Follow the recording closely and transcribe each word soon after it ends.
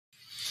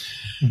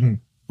Mm-hmm.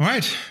 All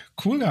right.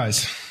 Cool,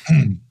 guys.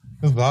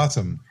 This was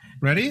awesome.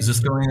 Ready? Is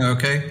this going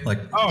okay?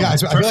 Yeah,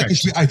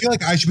 I feel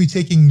like I should be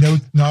taking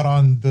notes, not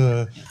on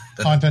the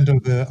content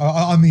of the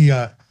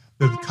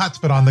cuts,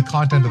 but on the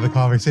content of the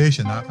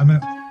conversation. I'm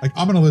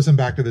gonna listen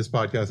back to this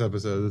podcast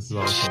episode. This is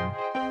awesome.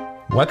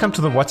 Welcome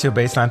to the What's Your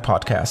Baseline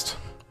podcast.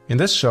 In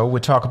this show,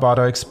 we talk about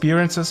our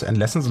experiences and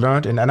lessons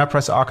learned in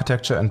enterprise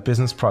architecture and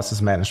business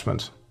process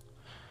management.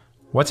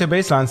 What's Your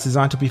Baseline is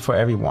designed to be for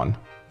everyone.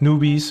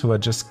 Newbies who are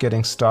just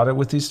getting started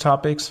with these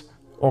topics,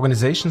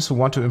 organizations who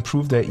want to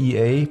improve their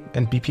EA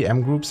and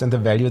BPM groups and the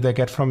value they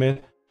get from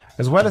it,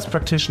 as well as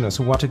practitioners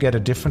who want to get a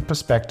different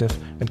perspective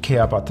and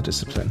care about the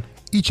discipline.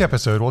 Each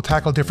episode will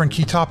tackle different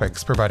key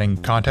topics, providing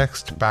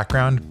context,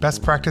 background,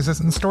 best practices,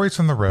 and stories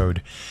from the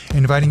road,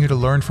 inviting you to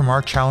learn from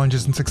our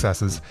challenges and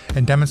successes,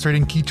 and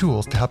demonstrating key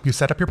tools to help you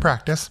set up your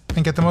practice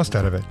and get the most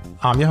out of it.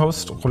 I'm your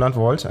host, Roland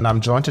Wolt, and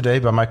I'm joined today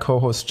by my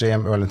co-host,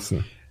 JM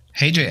Erlinson.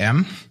 Hey,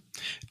 JM.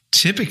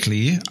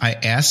 Typically, I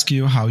ask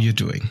you how you're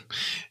doing.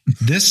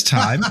 This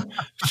time,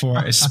 for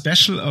a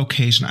special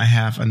occasion, I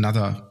have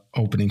another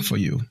opening for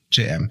you,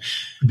 JM.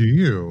 Do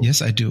you?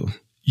 Yes, I do.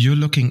 You're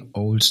looking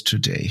old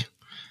today.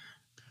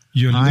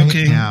 You're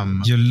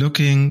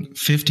looking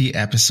 50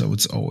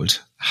 episodes old.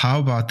 How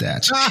about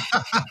that?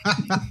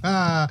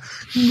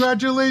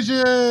 Congratulations!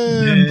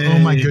 Yay. Oh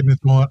my goodness,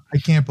 I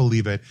can't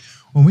believe it.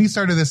 When we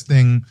started this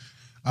thing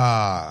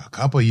a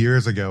couple of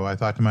years ago, I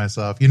thought to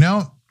myself,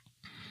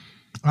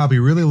 I'll be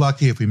really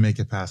lucky if we make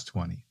it past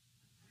 20.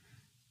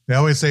 They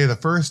always say the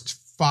first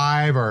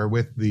 5 are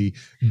with the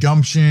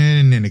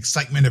gumption and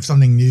excitement of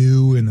something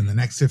new, and then the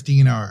next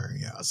 15 are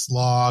a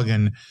slog.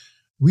 And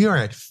we are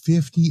at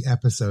 50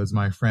 episodes,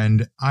 my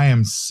friend. I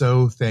am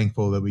so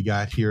thankful that we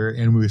got here,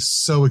 and we were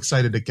so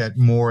excited to get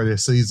more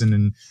this season.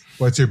 And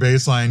What's Your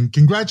Baseline?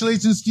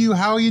 Congratulations to you.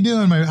 How are you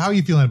doing? How are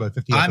you feeling about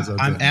 50 episodes?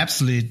 I'm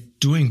absolutely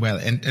doing well.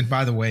 And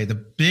by the way,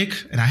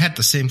 and I had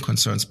the same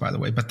concerns, by the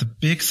way, but the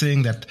big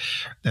thing that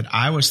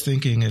I was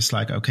thinking is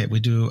like, okay, we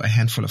do a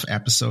handful of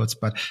episodes,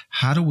 but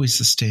how do we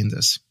sustain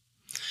this?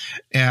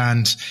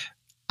 And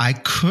I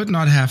could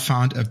not have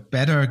found a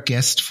better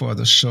guest for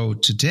the show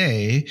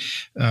today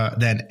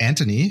than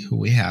Anthony, who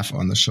we have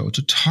on the show,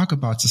 to talk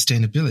about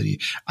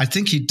sustainability. I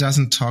think he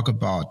doesn't talk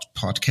about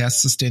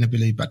podcast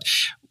sustainability, but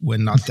we're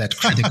not that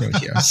critical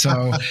here.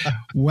 So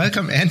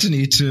welcome,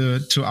 Anthony,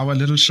 to our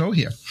little show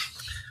here.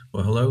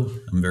 Well, hello.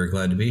 I'm very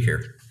glad to be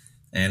here.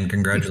 And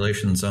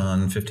congratulations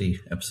on 50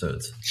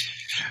 episodes.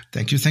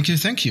 Thank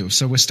you.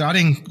 So we're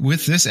starting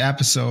with this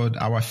episode,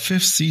 our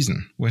 5th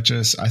season, which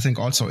is, I think,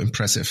 also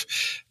impressive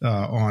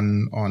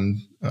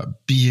on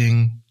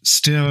being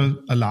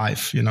still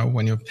alive,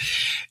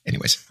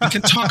 anyways, we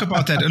can talk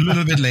about that a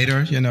little bit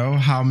later,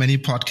 how many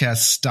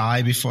podcasts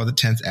die before the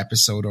 10th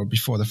episode or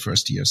before the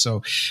first year.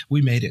 So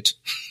we made it.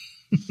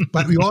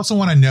 But we also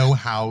want to know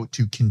how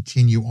to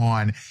continue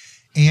on.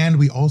 And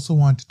we also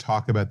want to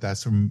talk about that.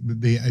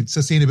 The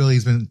sustainability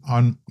has been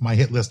on my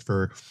hit list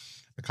for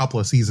a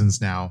couple of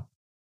seasons now.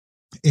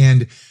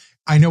 And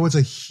I know it's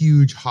a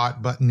huge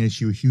hot button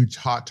issue, a huge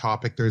hot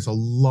topic. There's a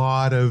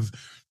lot of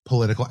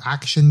political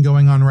action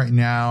going on right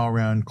now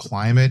around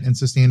climate and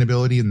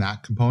sustainability and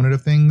that component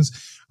of things.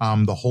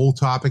 The whole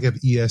topic of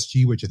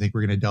ESG, which I think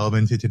we're going to delve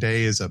into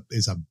today, is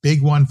a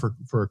big one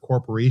for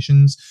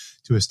corporations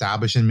to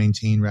establish and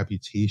maintain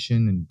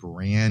reputation and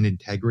brand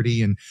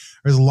integrity. And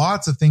there's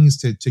lots of things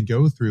to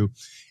go through.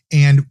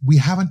 And we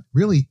haven't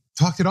really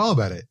talked at all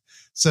about it.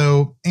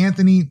 So,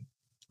 Anthony,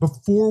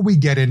 before we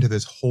get into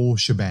this whole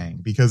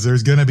shebang, because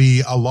there's going to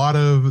be a lot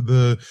of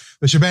the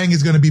shebang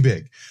is going to be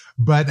big.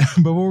 But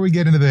before we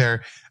get into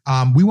there,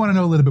 we want to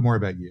know a little bit more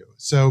about you.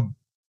 So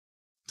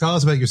tell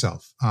us about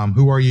yourself.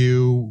 Who are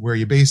you? Where are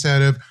you based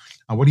out of?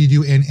 What do you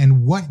do?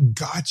 And what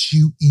got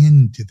you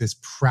into this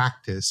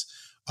practice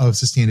of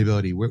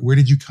sustainability? Where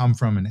did you come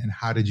from and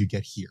how did you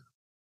get here?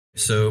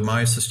 So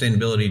my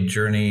sustainability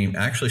journey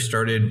actually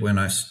started when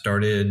I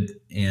started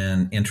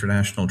in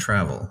international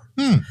travel.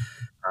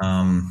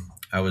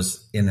 I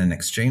was in an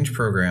exchange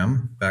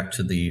program back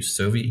to the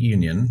Soviet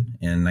Union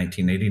in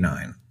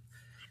 1989.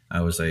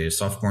 I was a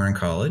sophomore in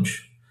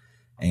college,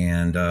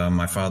 and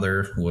my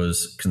father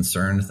was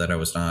concerned that I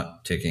was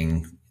not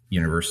taking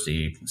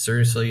university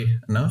seriously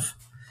enough.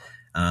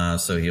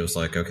 So he was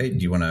like, okay,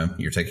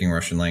 you're taking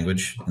Russian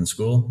language in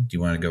school. Do you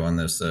want to go on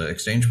this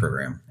exchange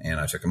program? And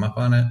I took him up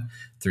on it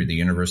through the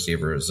University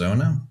of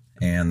Arizona.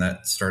 And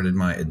that started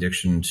my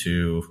addiction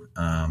to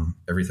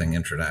everything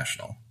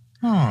international.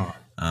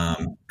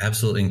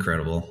 Absolutely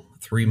incredible.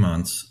 3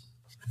 months.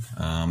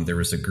 There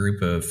was a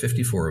group of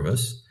 54 of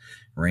us,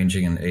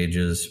 ranging in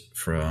ages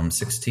from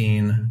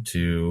 16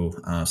 to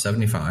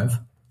 75.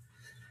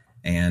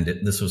 And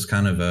this was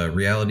kind of a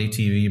reality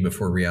TV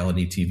before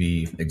reality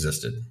TV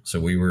existed. So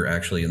we were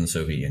actually in the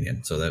Soviet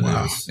Union. So that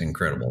was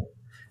incredible.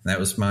 And that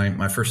was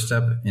my first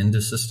step into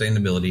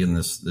sustainability in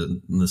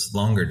this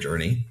longer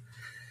journey.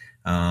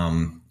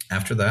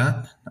 After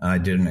that, I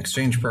did an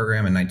exchange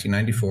program in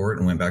 1994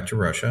 and went back to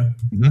Russia.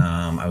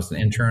 I was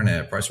an intern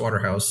at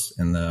Pricewaterhouse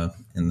in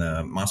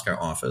the Moscow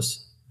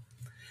office.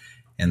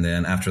 And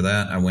then after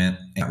that, I went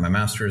and got my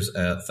master's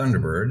at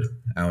Thunderbird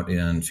out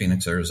in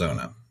Phoenix,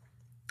 Arizona.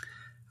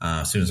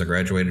 As soon as I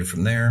graduated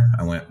from there,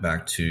 I went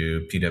back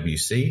to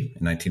PwC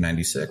in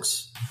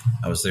 1996.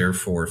 I was there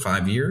for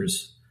 5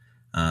 years.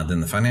 Then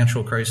the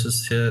financial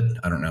crisis hit.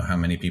 I don't know how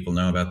many people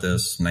know about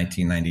this.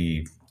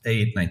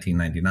 1998,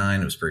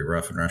 1999, it was pretty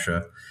rough in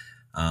Russia.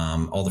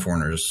 All the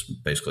foreigners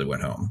basically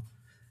went home.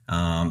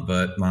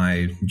 But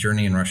my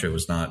journey in Russia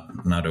was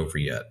not over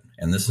yet.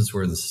 And this is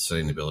where the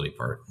sustainability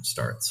part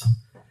starts.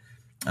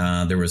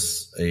 There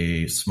was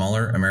a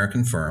smaller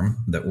American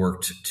firm that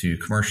worked to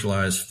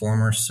commercialize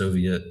former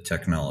Soviet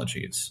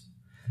technologies.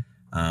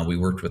 We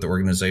worked with an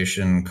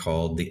organization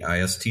called the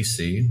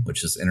ISTC,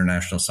 which is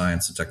International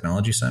Science and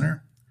Technology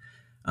Center.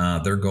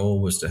 Their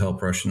goal was to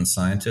help Russian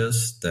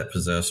scientists that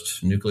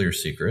possessed nuclear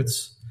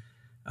secrets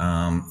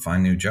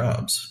find new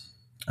jobs.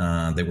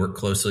 They worked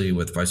closely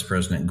with Vice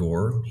President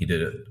Gore. He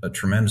did a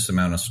tremendous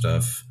amount of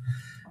stuff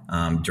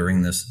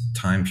during this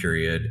time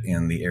period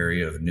in the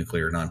area of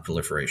nuclear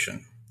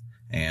nonproliferation.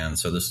 And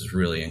so this is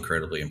really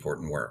incredibly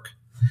important work.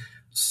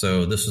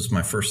 So this was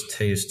my first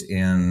taste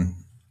in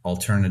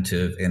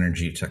alternative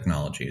energy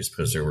technologies,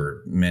 because there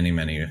were many,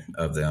 many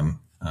of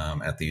them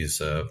at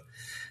these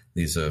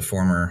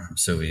former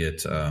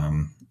Soviet,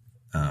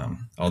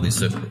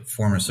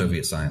 former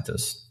Soviet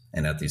scientists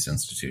and at these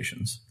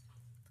institutions.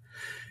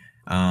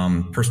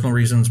 Personal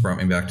reasons brought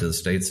me back to the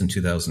States in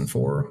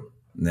 2004.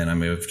 And then I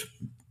moved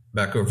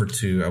back over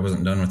I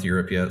wasn't done with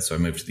Europe yet, so I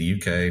moved to the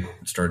UK,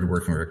 started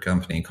working for a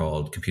company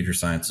called Computer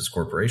Sciences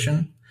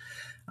Corporation.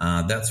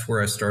 That's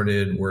where I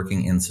started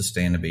working in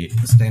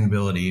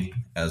sustainability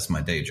as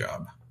my day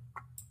job.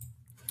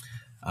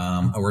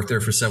 I worked there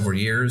for several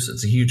years.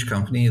 It's a huge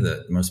company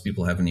that most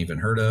people haven't even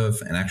heard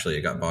of, and actually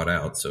it got bought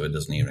out, so it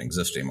doesn't even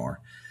exist anymore.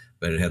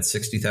 But it had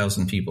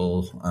 60,000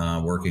 people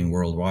working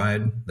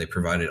worldwide. They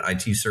provided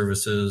IT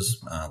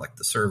services like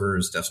the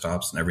servers,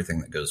 desktops, and everything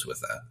that goes with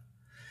that.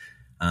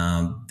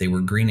 They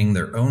were greening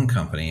their own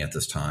company at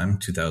this time,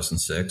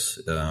 2006.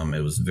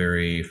 It was a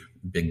very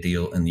big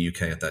deal in the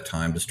UK at that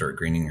time to start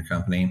greening your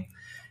company.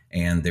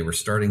 And they were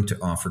starting to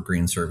offer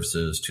green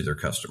services to their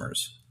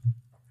customers.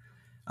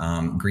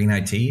 Green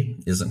IT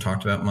isn't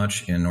talked about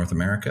much in North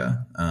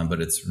America,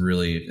 but it's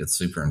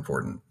super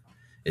important.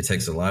 It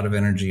takes a lot of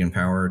energy and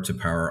power to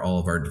power all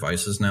of our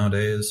devices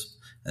nowadays.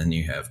 And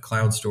you have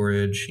cloud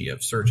storage, you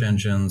have search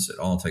engines. It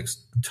all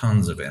takes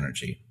tons of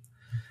energy.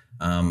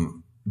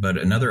 But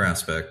another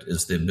aspect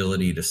is the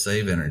ability to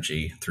save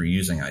energy through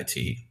using IT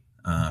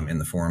in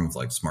the form of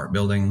like smart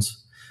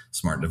buildings,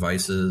 smart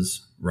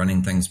devices,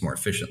 running things more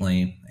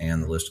efficiently,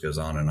 and the list goes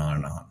on and on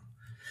and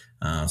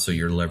on. So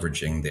you're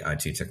leveraging the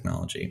IT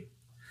technology.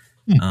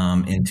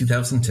 In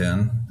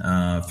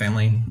 2010,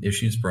 family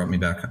issues brought me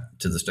back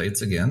to the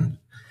States again.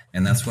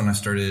 And that's when I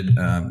started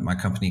my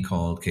company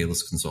called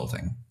Kalis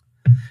Consulting.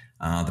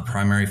 The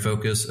primary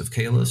focus of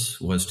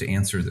Kalis was to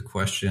answer the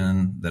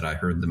question that I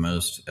heard the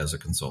most as a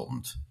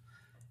consultant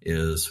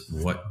is,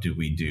 what do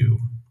we do?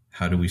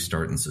 How do we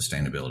start in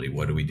sustainability?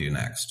 What do we do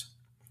next?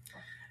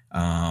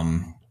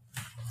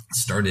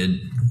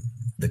 Started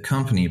the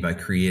company by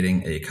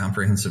creating a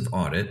comprehensive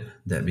audit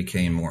that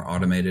became more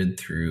automated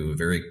through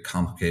very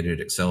complicated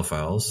Excel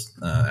files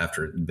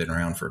after it had been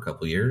around for a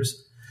couple of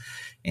years.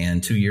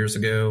 And 2 years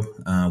ago,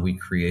 we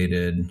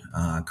created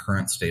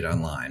Current State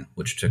Online,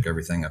 which took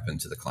everything up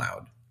into the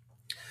cloud.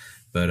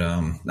 But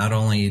not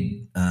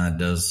only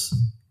does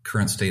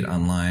Current State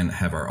Online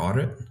have our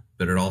audit,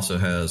 but it also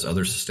has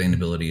other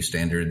sustainability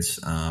standards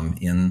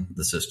in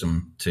the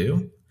system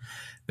too.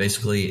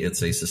 Basically,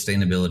 it's a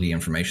sustainability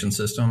information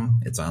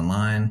system. It's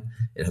online.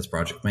 It has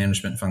project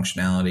management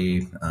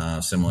functionality,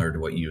 similar to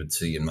what you would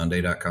see in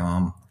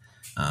Monday.com,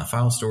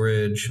 file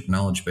storage,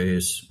 knowledge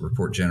base,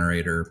 report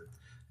generator.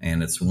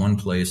 And it's one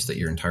place that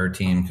your entire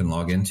team can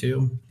log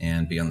into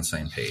and be on the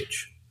same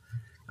page.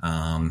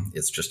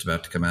 It's just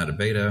about to come out of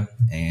beta,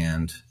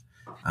 and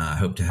I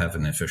hope to have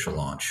an official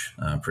launch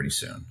pretty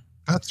soon.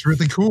 That's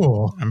really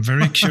cool. I'm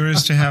very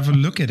curious to have a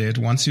look at it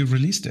once you've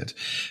released it.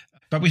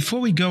 But before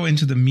we go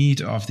into the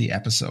meat of the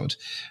episode,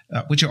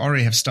 which you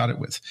already have started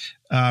with,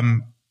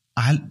 our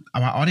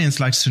audience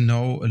likes to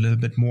know a little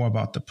bit more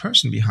about the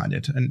person behind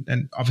it.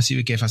 And obviously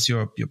you gave us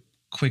your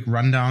quick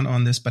rundown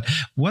on this, but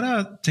what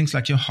are things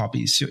like your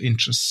hobbies, your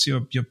interests,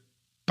 your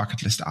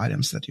bucket list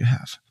items that you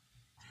have?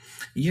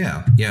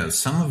 Yeah.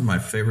 Some of my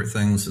favorite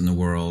things in the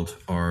world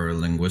are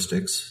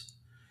linguistics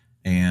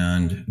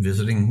and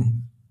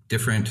visiting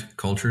different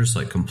cultures,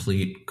 like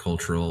complete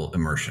cultural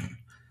immersion.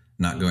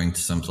 Not going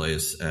to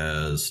someplace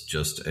as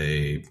just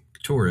a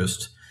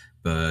tourist,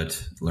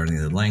 but learning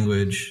the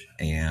language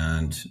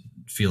and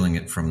feeling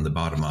it from the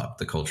bottom up,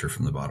 the culture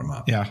from the bottom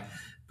up. Yeah.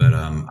 But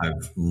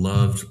I've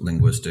loved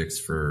linguistics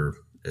for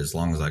as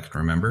long as I can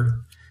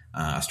remember.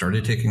 I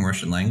started taking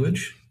Russian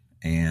language,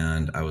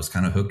 and I was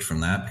kind of hooked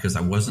from that because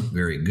I wasn't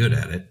very good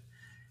at it.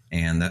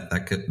 And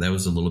that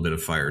was a little bit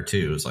of fire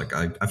too. It was like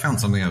I found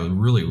something I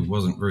really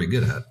wasn't very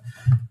good at.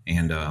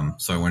 And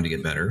so I wanted to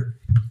get better.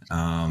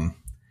 And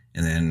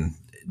then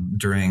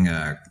during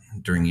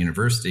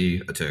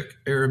university, I took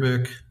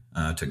Arabic,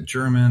 I took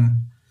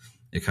German.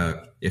 Ich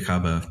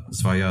habe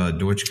 2 Jahre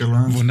Deutsch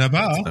gelernt.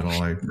 Wunderbar. That's about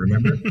all I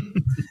remember.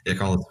 Ich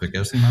alles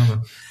vergessen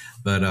habe.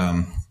 But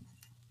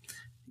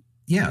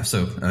yeah,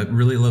 so I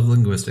really love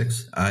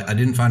linguistics. I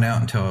didn't find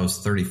out until I was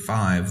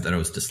 35 that I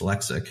was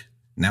dyslexic.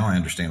 Now I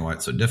understand why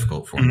it's so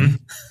difficult for me.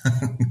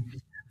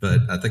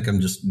 But I think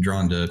I'm just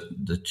drawn to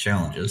the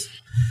challenges.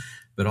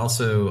 But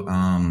also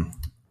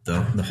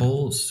the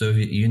whole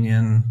Soviet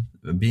Union,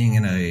 being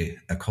in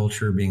a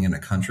culture, being in a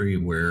country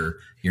where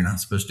you're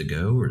not supposed to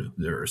go, or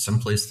there are some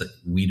place that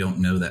we don't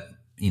know that,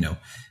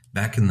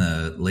 back in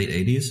the late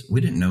 80s, we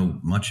didn't know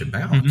much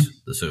about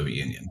the Soviet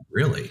Union,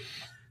 really.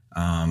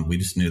 We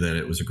just knew that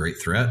it was a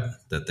great threat,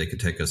 that they could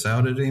take us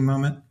out at any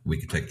moment. We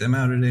could take them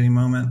out at any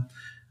moment.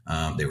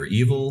 They were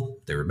evil.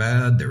 They were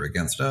bad. They were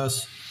against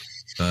us.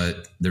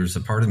 But there's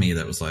a part of me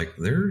that was like,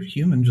 they're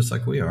human just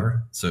like we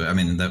are. So, I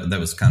mean, that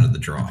was kind of the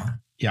draw.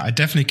 Yeah, I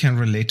definitely can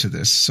relate to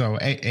this. So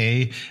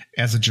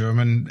as a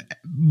German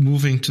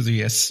moving to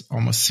the US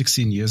almost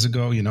 16 years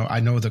ago, I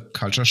know the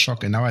culture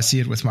shock, and now I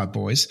see it with my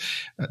boys.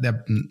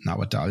 They're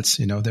now adults,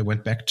 they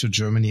went back to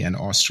Germany and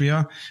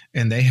Austria,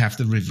 and they have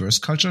the reverse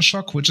culture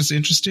shock, which is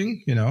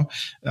interesting,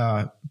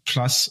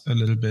 plus a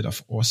little bit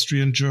of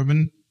Austrian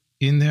German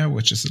in there,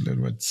 which is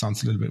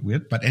sounds a little bit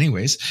weird, but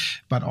anyways,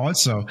 but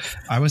also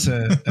I was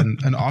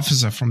an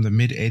officer from the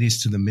mid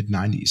 80s to the mid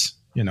 90s.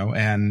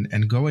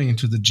 And going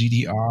into the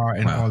GDR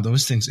and all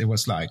those things, it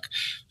was like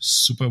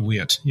super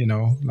weird,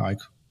 like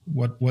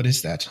what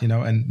is that,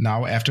 and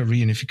now after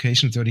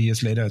reunification 30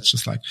 years later, it's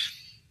just like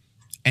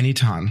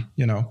anytime,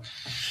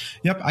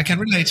 Yep, I can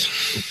relate.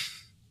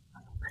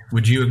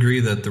 Would you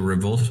agree that the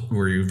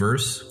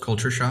reverse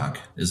culture shock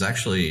is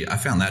actually, I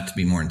found that to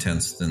be more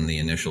intense than the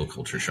initial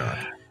culture shock?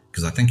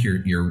 Because I think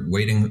you're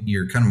waiting,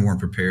 you're kind of more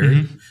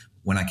prepared.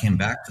 When I came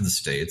back to the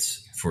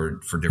States for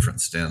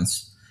different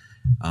stints,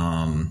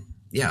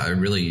 I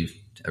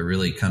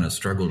really kind of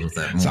struggled with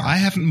that more. So I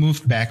haven't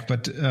moved back,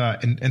 but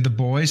and the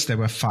boys, they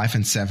were 5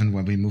 and 7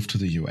 when we moved to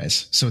the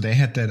US. So they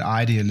had that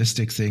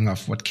idealistic thing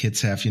of what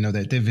kids have.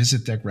 They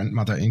visit their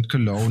grandmother in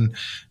Cologne,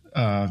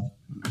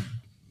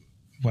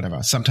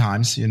 whatever,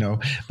 sometimes,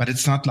 but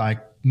it's not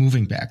like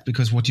moving back,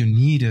 because what you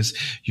need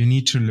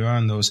to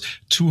learn those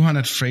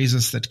 200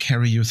 phrases that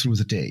carry you through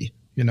the day.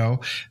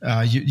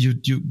 You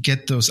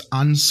get those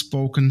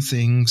unspoken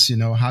things,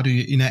 how do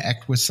you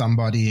interact with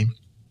somebody?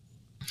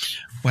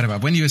 Whatever,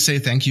 when you say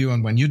thank you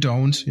and when you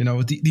don't,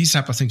 these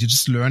type of things, you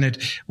just learn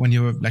it when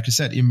you're, like you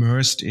said,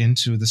 immersed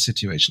into the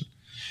situation.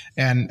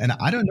 And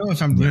I don't know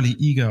if I'm really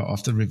eager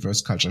of the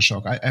reverse culture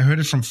shock. I heard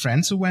it from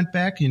friends who went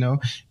back,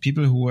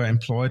 people who were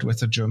employed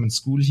with a German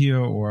school here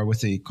or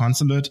with a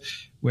consulate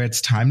where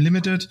it's time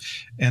limited.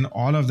 And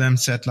all of them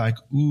said like,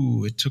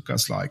 ooh, it took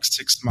us like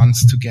 6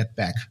 months to get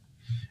back.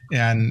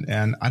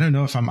 And I don't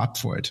know if I'm up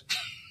for it.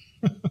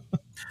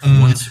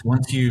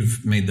 Once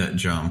you've made that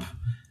jump,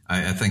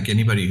 I think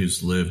anybody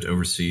who's lived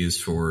overseas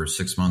for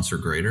 6 months or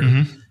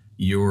greater,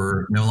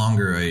 you're no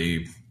longer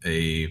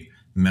a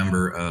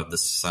member of the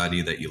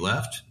society that you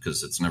left,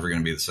 because it's never going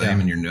to be the same,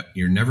 and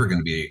you're never going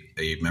to be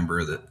a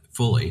member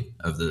fully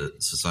of the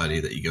society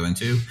that you go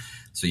into.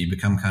 So you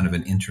become kind of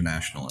an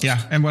internationalist.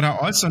 Yeah, and what I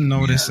also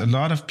noticed, a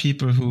lot of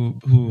people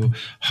who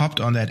hopped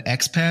on that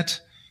expat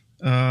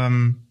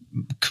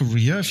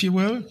career, if you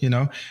will,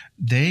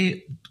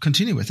 they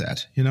continue with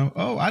that,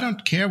 oh, I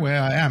don't care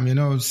where I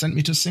am, send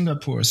me to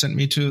Singapore, send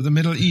me to the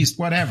Middle East,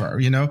 whatever,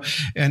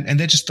 and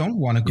they just don't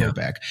want to go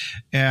back.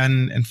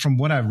 And from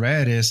what I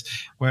read is,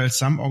 well,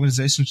 some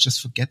organizations just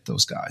forget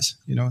those guys,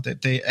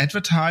 they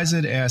advertise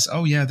it as,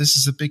 oh yeah, this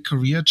is a big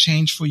career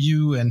change for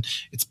you and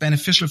it's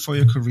beneficial for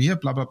your career,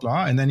 blah, blah,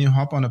 blah. And then you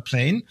hop on a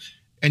plane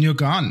and you're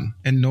gone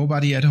and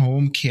nobody at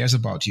home cares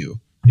about you.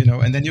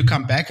 And then you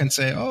come back and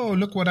say, oh,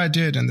 look what I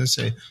did. And they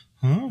say,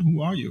 huh,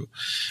 who are you?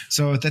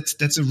 So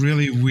that's a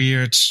really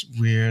weird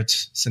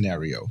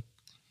scenario.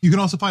 You can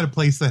also find a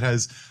place that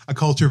has a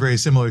culture very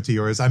similar to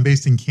yours. I'm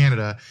based in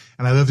Canada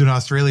and I lived in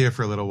Australia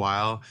for a little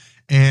while.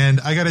 And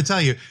I got to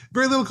tell you,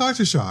 very little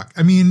culture shock.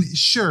 I mean,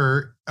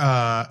 sure,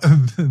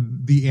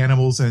 the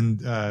animals and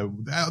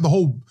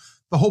the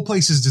whole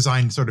place is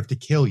designed sort of to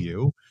kill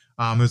you.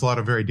 There's a lot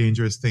of very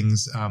dangerous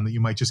things that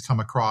you might just come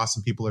across,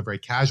 and people are very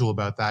casual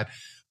about that.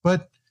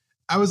 But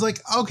I was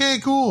like, okay,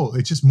 cool.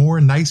 It's just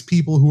more nice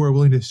people who are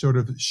willing to sort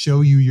of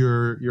show you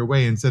your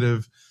way, instead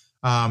of,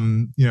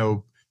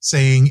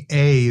 saying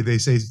A, they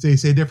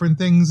say different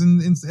things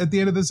at the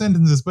end of the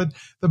sentences, but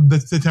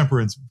the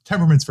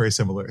temperament's very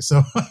similar.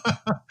 So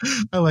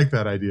I like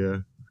that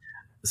idea.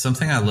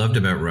 Something I loved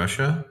about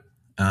Russia,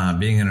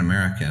 being an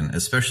American,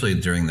 especially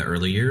during the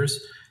early years,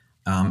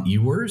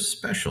 you were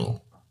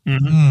special.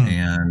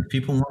 And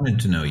people wanted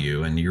to know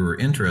you, and you were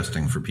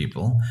interesting for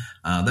people.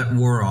 That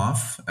wore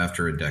off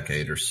after a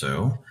decade or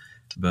so.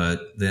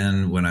 But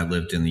then when I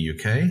lived in the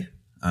UK,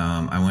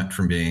 I went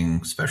from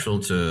being special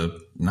to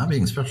not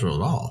being special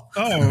at all.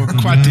 Oh,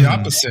 quite the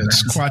opposite.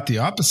 Quite the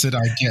opposite,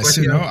 I guess.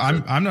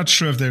 I'm not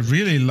sure if they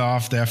really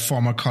love their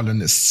former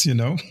colonists,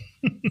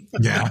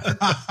 Yeah.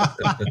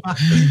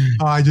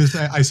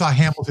 I saw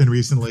Hamilton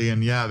recently,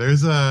 and yeah,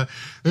 there's a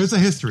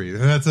history.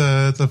 That's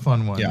a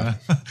fun one. Yeah.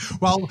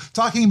 Well,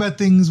 talking about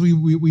things, we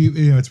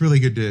it's really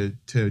good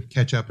to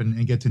catch up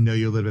and get to know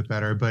you a little bit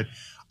better. But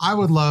I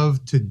would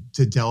love to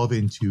delve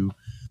into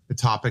the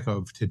topic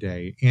of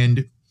today.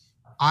 And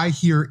I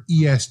hear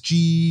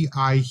ESG,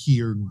 I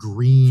hear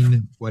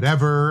green,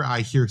 whatever,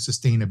 I hear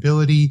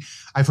sustainability.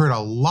 I've heard a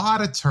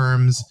lot of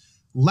terms.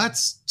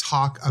 Let's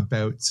talk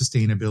about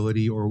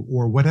sustainability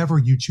or whatever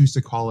you choose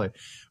to call it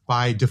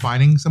by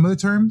defining some of the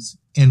terms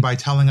and by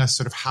telling us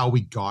sort of how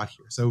we got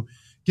here. So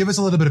give us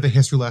a little bit of a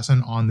history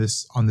lesson on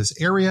this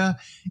area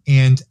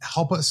and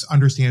help us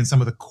understand some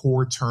of the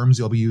core terms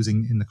you'll be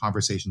using in the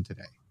conversation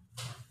today.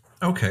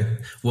 Okay.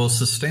 Well,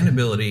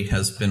 sustainability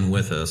has been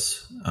with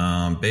us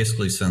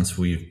basically since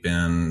we've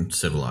been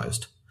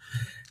civilized.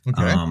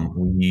 Okay.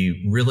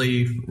 We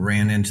really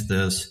ran into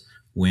this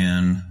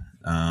when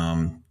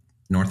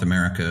North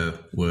America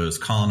was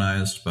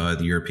colonized by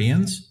the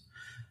Europeans.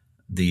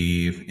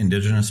 The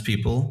indigenous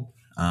people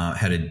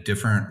had a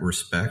different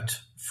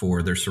respect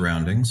for their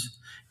surroundings,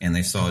 and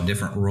they saw a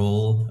different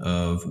role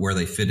of where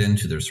they fit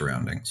into their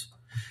surroundings.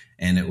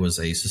 And it was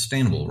a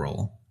sustainable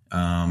role.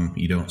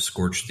 You don't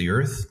scorch the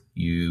earth,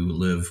 you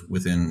live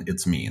within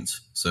its means.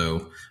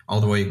 So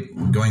all the way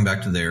going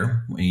back to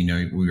there,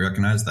 we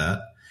recognize that.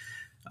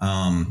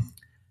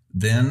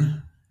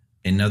 Then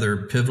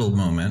another pivotal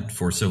moment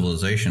for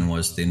civilization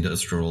was the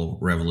Industrial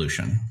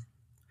Revolution.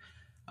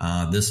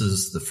 This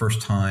is the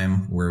first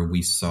time where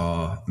we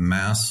saw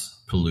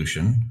mass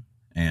pollution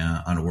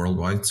on a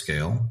worldwide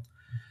scale.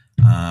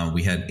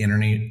 We had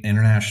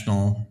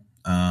international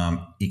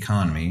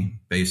economy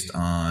based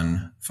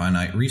on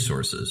finite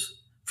resources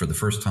for the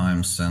first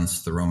time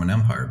since the Roman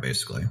Empire,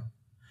 basically.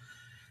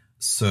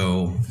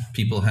 So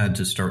people had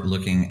to start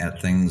looking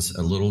at things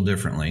a little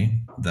differently,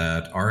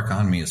 that our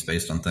economy is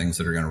based on things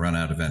that are going to run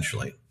out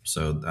eventually.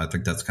 So I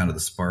think that's kind of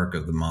the spark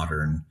of the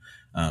modern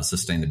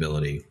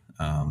sustainability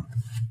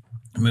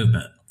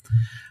movement.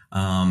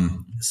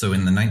 So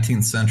in the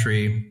 19th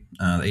century,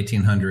 the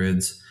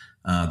 1800s,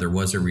 there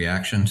was a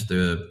reaction to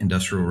the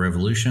Industrial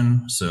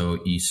Revolution. So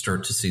you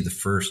start to see the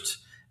first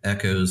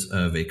echoes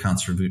of a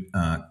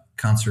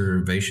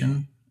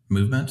conservation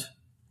movement.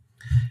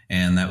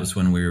 And that was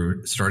when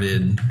we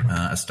started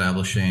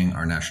establishing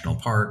our national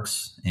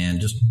parks and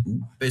just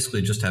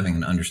basically just having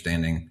an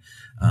understanding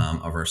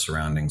of our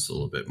surroundings a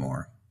little bit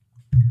more.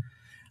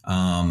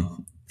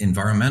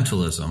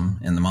 Environmentalism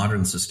and the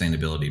modern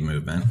sustainability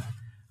movement,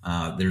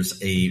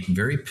 there's a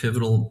very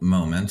pivotal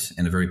moment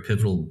and a very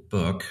pivotal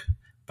book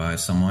by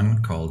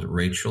someone called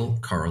Rachel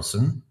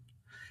Carlson,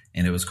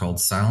 and it was called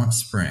Silent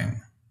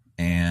Spring,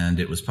 and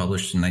it was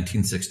published in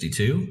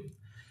 1962.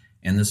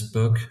 And this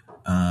book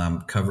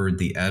covered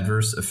the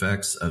adverse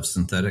effects of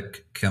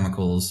synthetic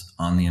chemicals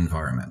on the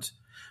environment.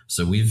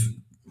 So we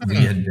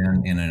had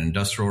been in an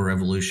industrial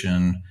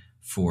revolution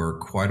for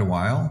quite a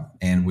while,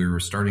 and we were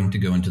starting to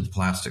go into the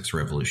plastics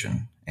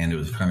revolution, and it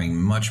was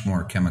becoming much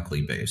more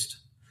chemically based.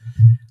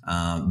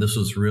 This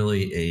was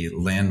really a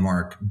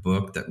landmark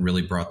book that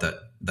really brought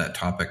that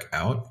topic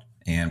out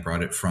and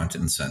brought it front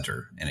and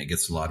center, and it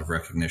gets a lot of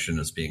recognition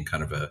as being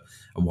kind of a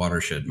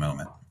watershed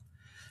moment.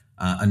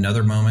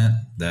 Another moment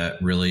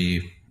that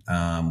really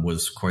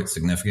was quite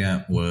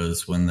significant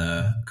was when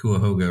the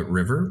Cuyahoga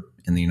River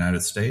in the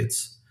United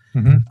States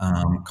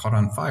caught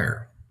on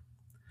fire.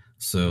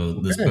 So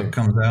this book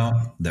comes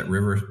out,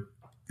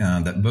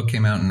 that book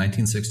came out in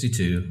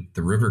 1962.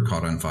 The river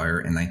caught on fire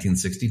in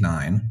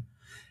 1969.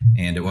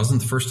 And it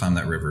wasn't the first time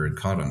that river had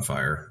caught on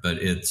fire, but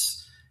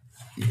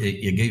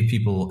it gave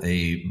people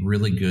a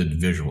really good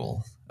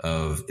visual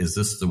of, is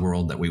this the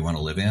world that we want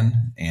to live in?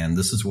 And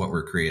this is what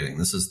we're creating.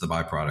 This is the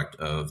byproduct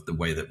of the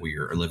way that we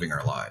are living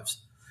our lives.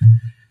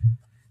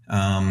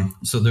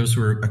 So those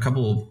were a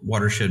couple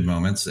watershed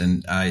moments.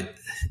 And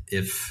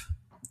if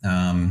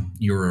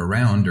you were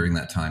around during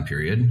that time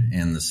period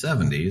in the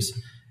 70s,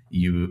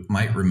 you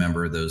might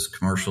remember those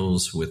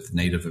commercials with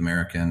Native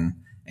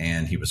American,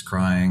 and he was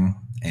crying,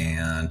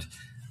 and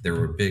there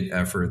were big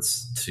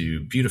efforts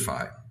to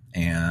beautify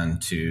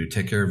and to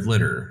take care of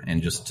litter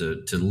and just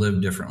to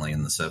live differently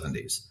in the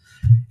 70s.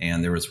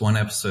 And there was one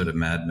episode of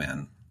Mad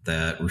Men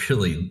that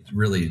really,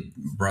 really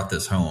brought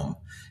this home.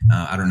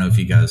 I don't know if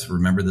you guys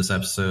remember this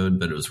episode,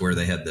 but it was where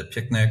they had the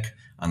picnic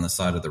on the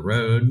side of the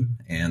road,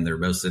 and they're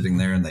both sitting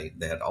there, and they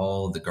had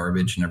all the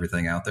garbage and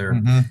everything out there,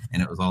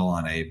 and it was all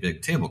on a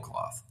big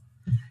tablecloth.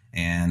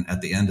 And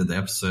at the end of the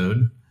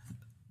episode,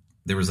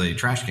 there was a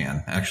trash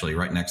can actually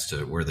right next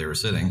to where they were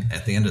sitting.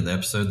 At the end of the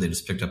episode, they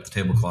just picked up the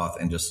tablecloth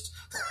and just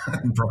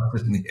dropped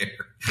it in the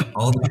air.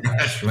 All the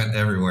trash went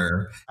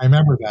everywhere. I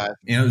remember that.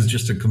 It was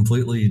just a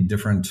completely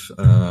different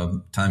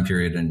time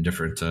period and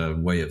different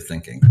way of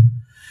thinking.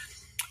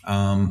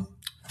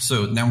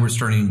 So now we're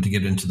starting to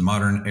get into the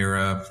modern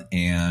era,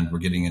 and we're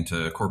getting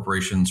into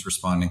corporations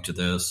responding to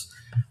this.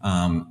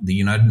 The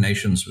United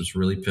Nations was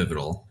really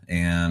pivotal,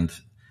 and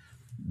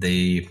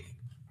they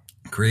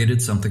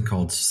created something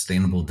called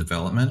sustainable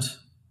development.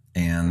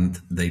 and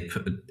they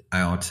put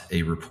out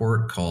a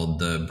report called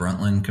the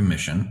Brundtland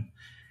Commission.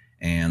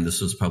 And this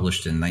was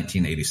published in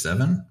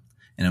 1987,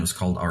 and it was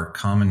called Our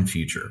Common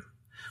Future.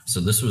 So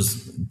this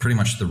was pretty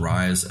much the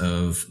rise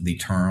of the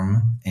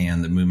term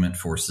and the movement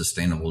for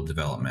sustainable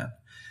development.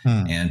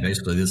 And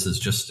basically this is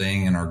just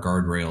staying in our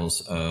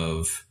guardrails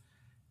of,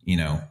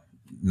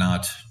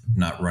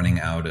 not running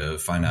out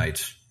of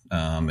finite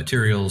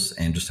materials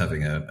and just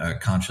having a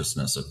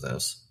consciousness of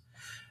this.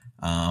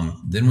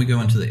 Then we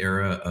go into the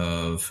era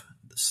of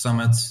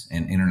summits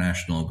and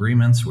international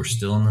agreements. We're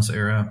still in this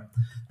era.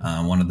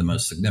 One of the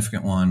most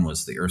significant one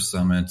was the Earth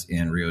Summit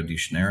in Rio de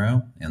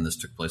Janeiro, and this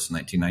took place in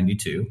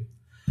 1992.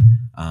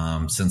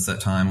 Since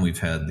that time, we've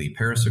had the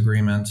Paris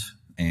Agreement,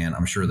 and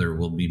I'm sure there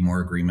will be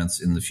more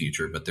agreements in the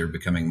future, but they're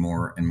becoming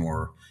more and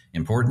more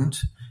important.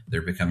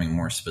 They're becoming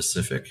more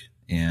specific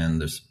in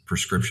the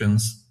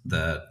prescriptions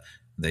that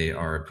they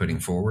are putting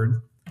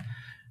forward.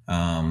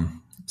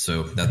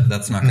 So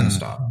that's not going to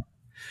stop.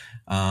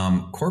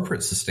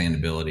 Corporate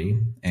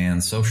sustainability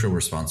and social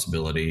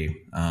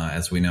responsibility,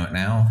 as we know it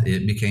now,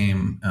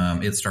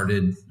 it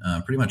started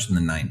pretty much in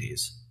the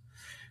 90s.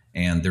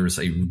 And there was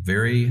a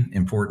very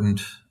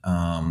important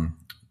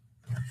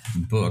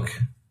book,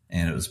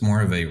 and it was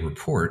more of a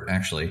report,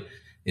 actually.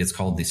 It's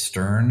called the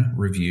Stern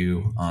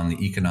Review on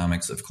the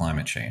Economics of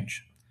Climate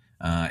Change.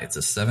 It's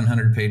a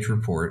 700-page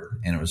report,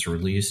 and it was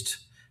released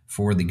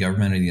for the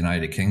government of the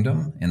United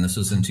Kingdom, and this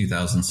was in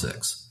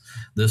 2006.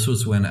 This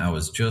was when I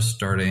was just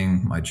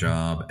starting my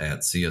job at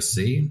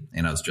CSC,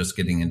 and I was just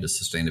getting into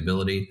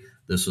sustainability.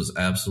 This was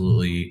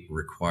absolutely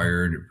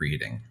required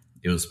reading.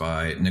 It was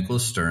by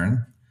Nicholas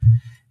Stern,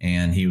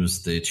 and he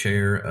was the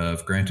chair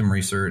of Grantham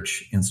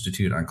Research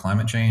Institute on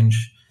Climate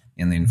Change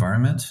and the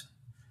Environment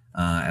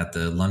at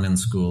the London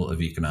School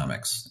of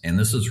Economics. And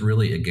this is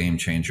really a game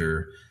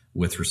changer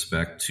with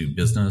respect to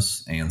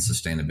business and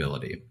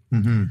sustainability.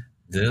 Mm-hmm.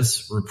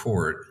 This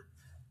report,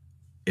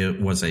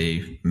 it was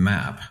a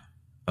map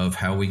of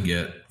how we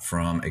get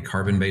from a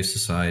carbon-based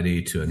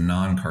society to a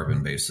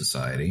non-carbon-based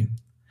society.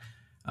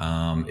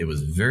 It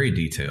was very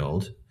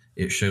detailed.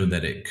 It showed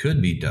that it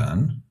could be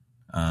done.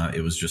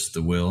 It was just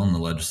the will and the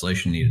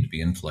legislation needed to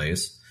be in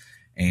place.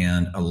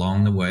 And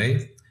along the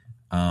way,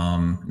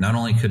 not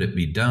only could it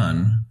be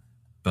done,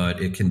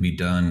 but it can be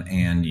done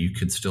and you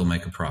could still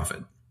make a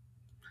profit.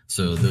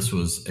 So this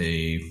was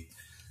a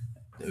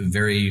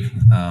very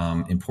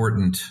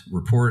important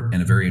report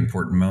and a very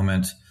important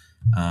moment,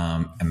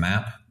 a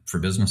map for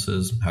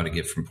businesses, how to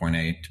get from point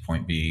A to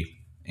point B,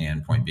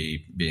 and point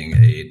B being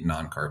a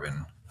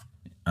non-carbon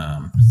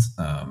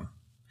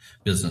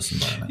business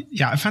environment.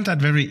 Yeah, I found that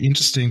very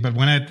interesting. But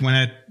when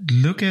I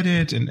look at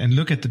it and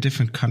look at the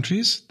different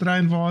countries that are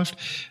involved,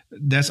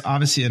 there's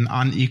obviously an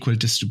unequal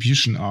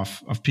distribution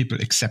of people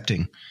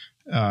accepting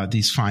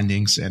these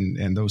findings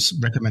and those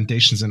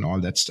recommendations and all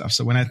that stuff.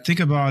 So when I think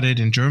about it,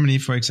 in Germany,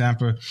 for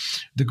example,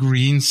 the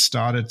Greens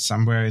started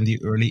somewhere in the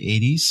early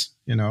 80s,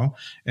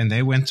 and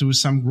they went through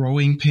some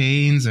growing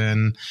pains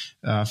and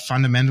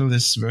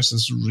fundamentalists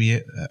versus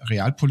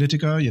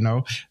realpolitiker,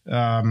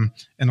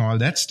 and all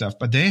that stuff.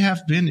 But they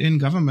have been in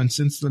government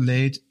since the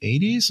late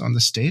 80s on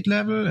the state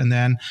level, and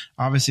then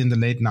obviously in the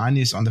late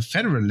 90s on the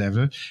federal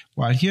level,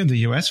 while here in the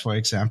US, for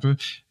example,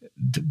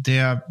 they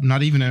are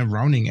not even in a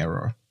rounding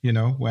error,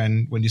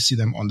 when you see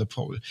them on the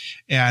poll.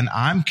 And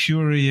I'm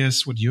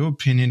curious what your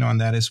opinion on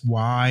that is,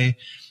 why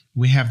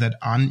we have that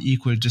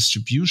unequal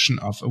distribution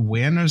of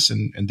awareness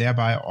and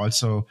thereby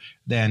also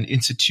then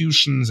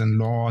institutions and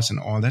laws and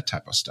all that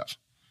type of stuff.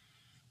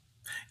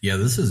 Yeah,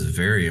 this is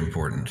very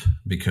important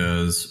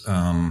because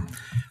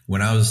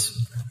when I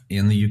was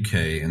in the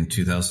UK in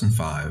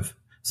 2005,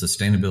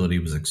 sustainability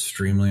was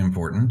extremely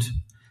important.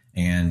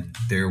 And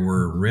there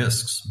were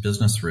risks,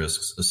 business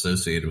risks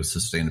associated with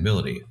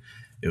sustainability.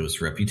 It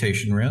was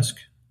reputation risk.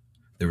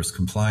 There was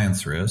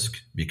compliance risk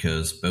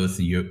because both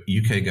the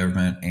UK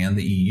government and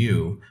the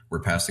EU were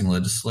passing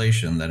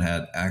legislation that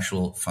had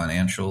actual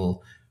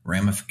financial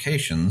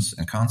ramifications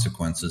and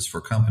consequences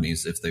for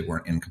companies if they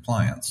weren't in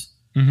compliance.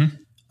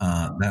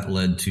 Mm-hmm. That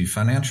led to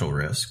financial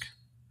risk.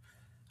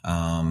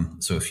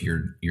 So if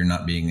you're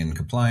not being in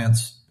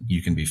compliance,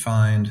 you can be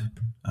fined.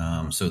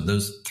 So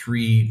those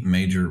three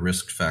major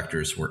risk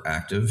factors were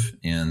active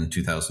in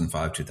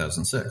 2005,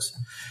 2006.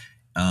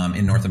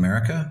 In North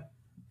America,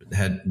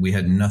 we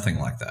had nothing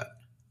like that.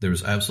 There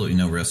was absolutely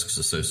no risks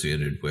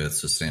associated with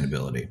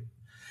sustainability.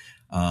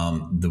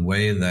 The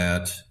way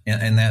that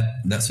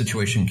that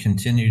situation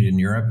continued in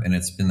Europe, and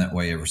it's been that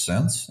way ever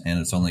since, and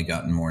it's only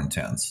gotten more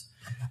intense.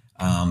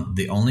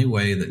 The only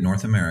way that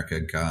North America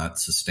got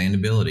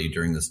sustainability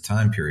during this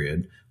time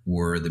period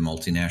were the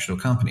multinational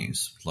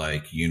companies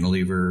like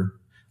Unilever,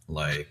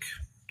 like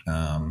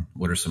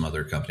what are some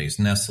other companies?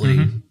 Nestle.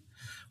 Mm-hmm.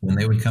 When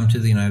they would come to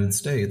the United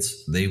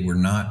States, they were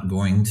not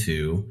going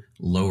to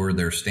lower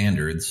their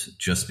standards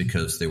just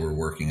because they were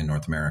working in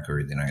North America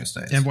or the United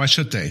States. And why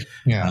should they?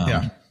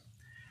 Yeah.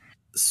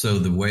 So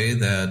the way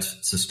that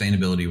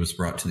sustainability was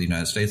brought to the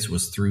United States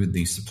was through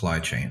the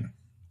supply chain.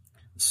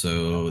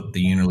 So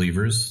the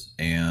Unilevers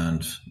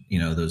and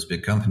those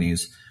big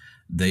companies,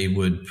 they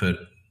would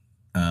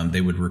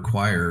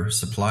require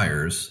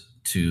suppliers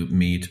to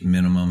meet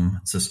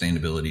minimum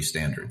sustainability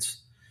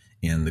standards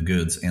in the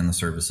goods and the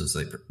services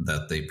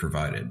that they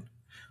provided.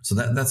 So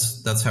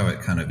that's how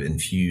it kind of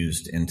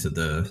infused into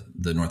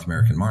the North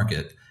American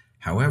market.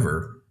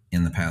 However,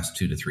 in the past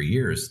 2 to 3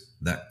 years,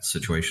 that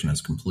situation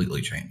has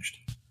completely changed.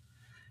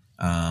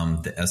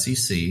 The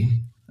SEC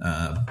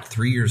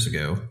 3 years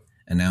ago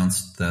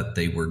announced that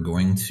they were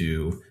going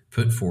to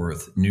put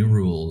forth new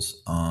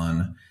rules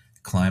on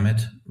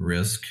climate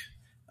risk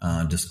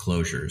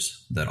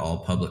disclosures that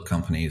all public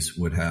companies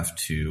would have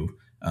to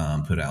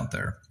put out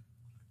there.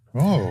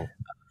 Oh,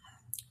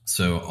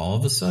 so all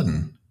of a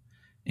sudden,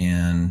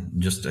 in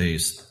just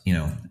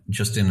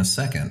in a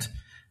second,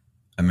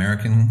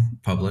 American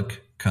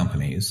public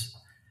companies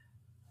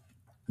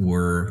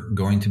were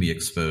going to be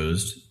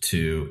exposed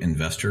to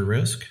investor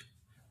risk,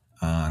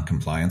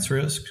 compliance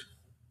risk,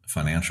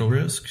 financial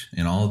risk,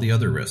 and all of the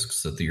other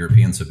risks that the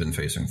Europeans have been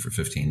facing for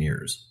 15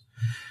 years.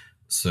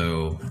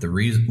 So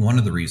one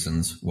of the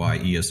reasons why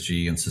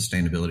ESG and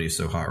sustainability is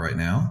so hot right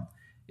now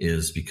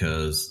is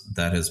because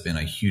that has been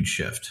a huge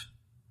shift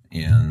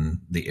in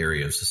the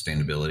area of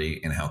sustainability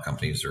and how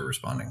companies are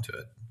responding to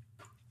it.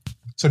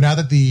 So now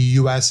that the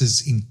U.S.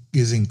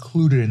 is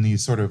included in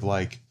these sort of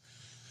like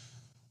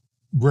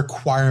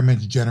requirement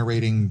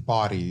generating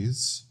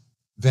bodies,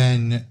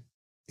 then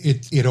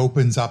it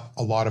opens up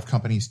a lot of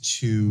companies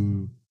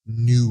to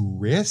new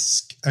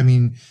risk. I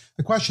mean,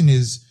 the question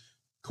is,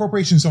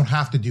 corporations don't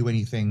have to do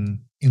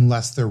anything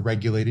unless they're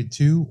regulated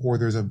to, or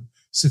there's a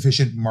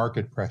sufficient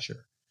market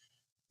pressure.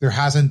 There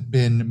hasn't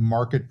been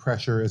market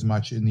pressure as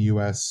much in the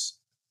U.S.,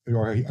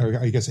 or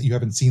I guess you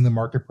haven't seen the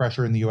market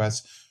pressure in the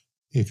U.S.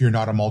 if you're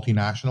not a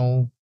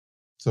multinational.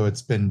 So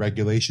it's been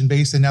regulation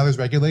based, and now there's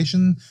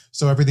regulation,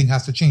 so everything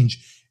has to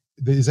change.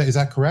 Is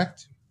that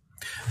correct?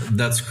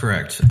 That's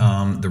correct.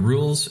 The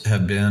rules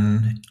have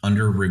been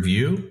under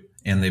review,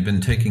 and they've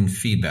been taking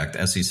feedback.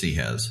 The SEC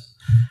has.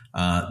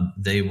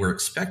 They were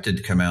expected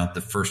to come out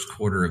the first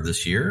quarter of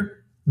this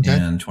year,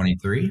 in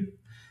 23.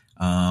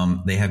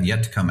 They have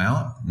yet to come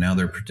out. Now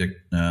they're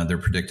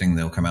predicting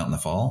they'll come out in the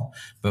fall.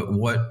 But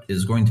what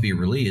is going to be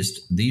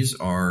released, these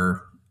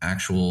are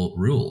actual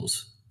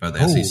rules by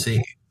the SEC.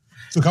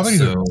 So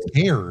companies are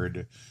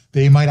scared.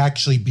 They might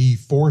actually be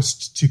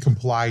forced to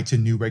comply to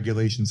new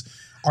regulations.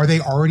 Are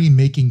they already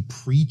making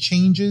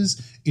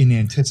pre-changes in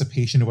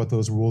anticipation of what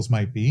those rules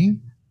might be?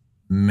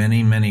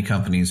 Many, many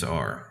companies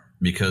are,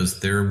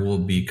 because there will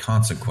be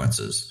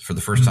consequences for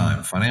the first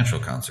time, financial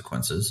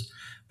consequences,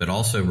 but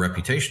also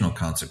reputational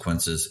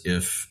consequences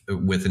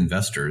with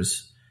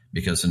investors,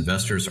 because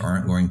investors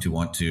aren't going to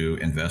want to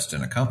invest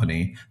in a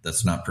company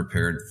that's not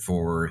prepared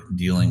for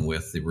dealing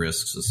with the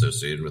risks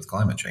associated with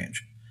climate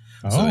change.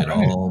 So it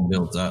all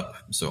builds up.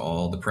 So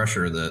all the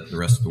pressure that the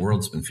rest of the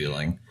world's been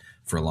feeling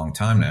for a long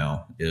time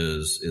now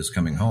is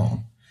coming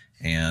home.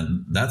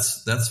 And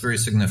that's very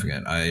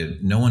significant.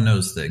 No one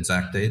knows the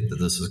exact date that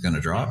this is going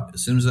to drop.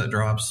 As soon as that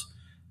drops,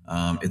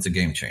 it's a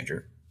game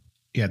changer.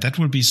 Yeah, that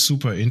will be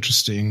super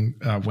interesting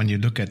when you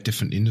look at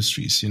different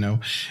industries. You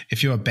know,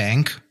 if you're a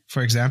bank,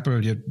 for example,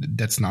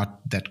 that's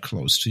not that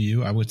close to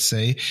you, I would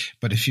say.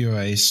 But if you're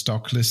a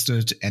stock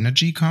listed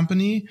energy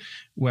company,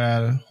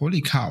 well,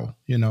 holy cow,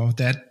 you know,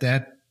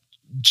 that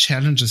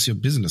challenges your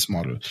business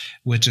model,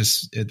 which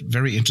is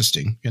very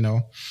interesting, you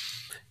know?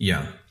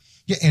 Yeah.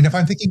 Yeah. And if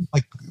I'm thinking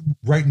like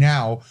right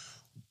now,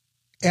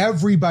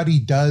 everybody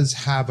does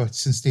have a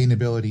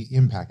sustainability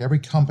impact. Every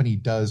company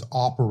does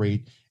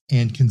operate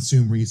and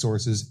consume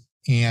resources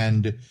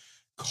and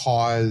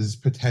cause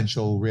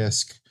potential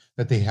risk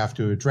that they have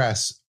to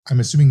address. I'm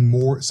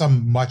assuming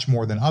some much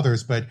more than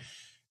others, but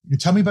you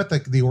tell me about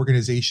the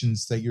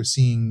organizations that you're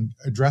seeing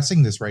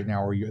addressing this right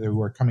now, or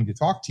who are coming to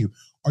talk to you.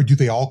 Or do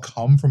they all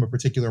come from a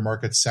particular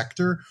market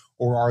sector,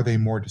 or are they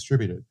more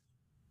distributed?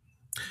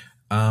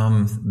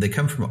 They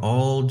come from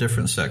all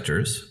different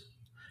sectors.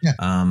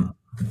 Yeah.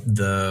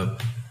 The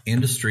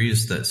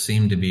industries that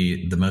seem to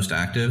be the most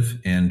active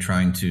in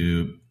trying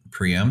to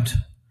preempt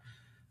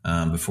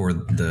before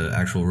the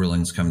actual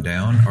rulings come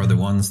down are the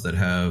ones that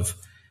have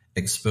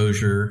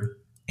exposure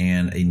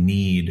and a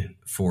need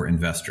for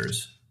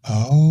investors.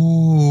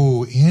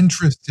 Oh,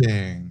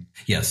 interesting.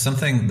 Yes,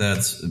 something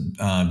that's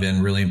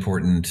been really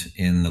important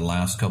in the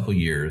last couple of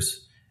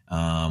years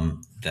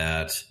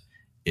that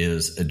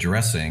is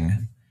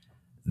addressing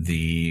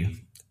the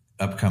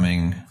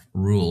upcoming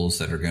rules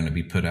that are going to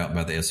be put out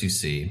by the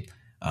SEC.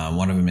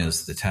 One of them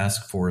is the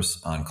Task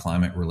Force on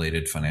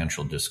Climate-Related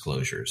Financial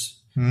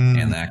Disclosures.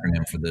 And the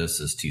acronym for this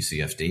is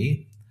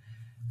TCFD.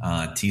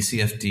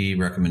 TCFD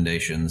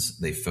recommendations,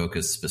 they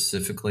focus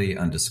specifically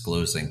on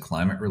disclosing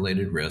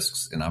climate-related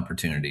risks and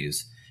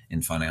opportunities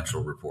in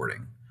financial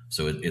reporting.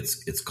 So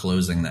it's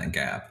closing that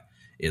gap.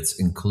 It's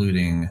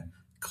including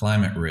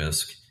climate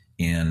risk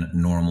in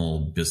normal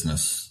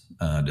business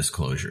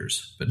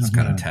disclosures, but it's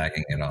kind of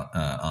tagging it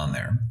on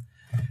there.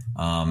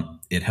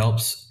 It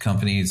helps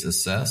companies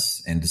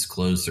assess and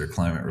disclose their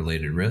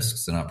climate-related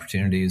risks and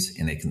opportunities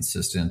in a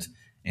consistent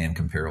and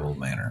comparable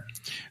manner.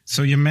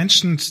 So you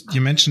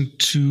mentioned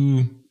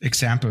two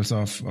examples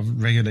of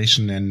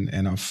regulation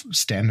and of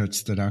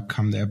standards that are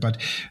come there,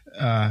 but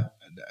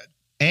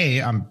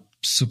I'm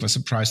super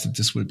surprised that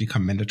this will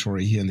become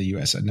mandatory here in the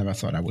US. I never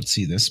thought I would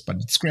see this, but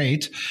it's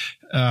great.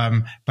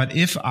 But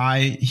if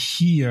I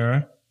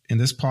hear in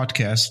this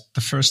podcast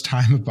the first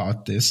time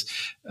about this,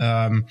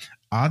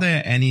 are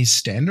there any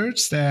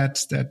standards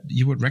that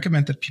you would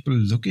recommend that people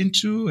look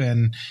into?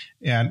 And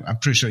I'm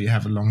pretty sure you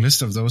have a long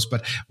list of those,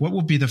 but what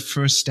would be the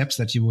first steps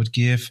that you would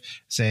give,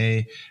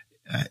 say,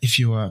 if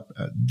you are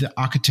the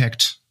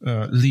architect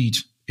lead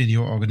in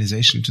your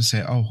organization, to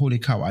say, oh, holy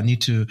cow, I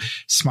need to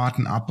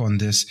smarten up on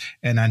this,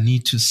 and I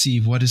need to see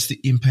what is the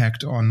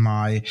impact on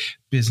my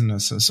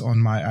businesses, on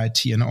my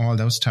IT, and all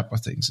those type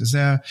of things.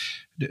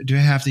 Do you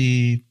have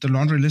the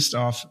laundry list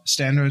of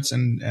standards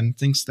and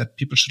things that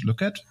people should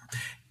look at?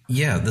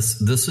 Yeah,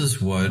 this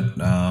is what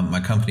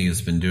my company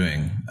has been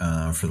doing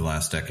for the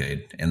last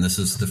decade, and this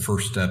is the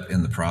first step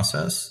in the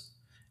process.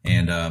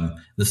 And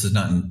this is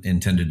not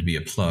intended to be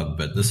a plug,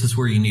 but this is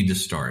where you need to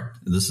start.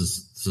 This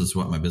is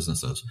what my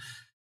business does.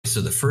 So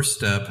the first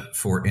step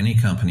for any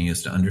company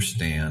is to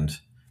understand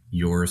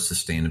your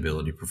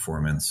sustainability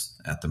performance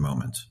at the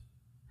moment.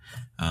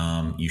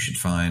 You should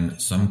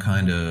find some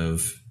kind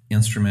of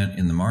instrument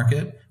in the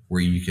market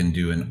where you can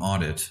do an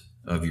audit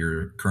of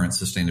your current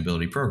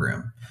sustainability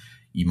program.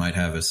 You might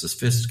have a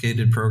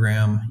sophisticated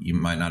program. You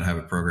might not have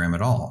a program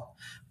at all,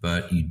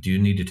 but you do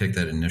need to take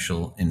that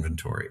initial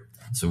inventory.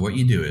 So what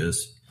you do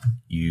is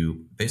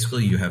you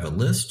have a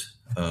list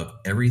of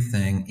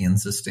everything in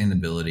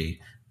sustainability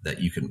that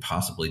you can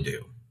possibly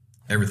do.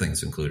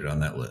 Everything's included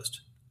on that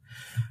list.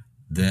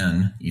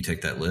 Then you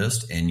take that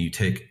list and you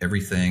take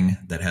everything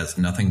that has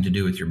nothing to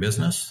do with your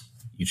business.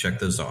 You check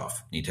those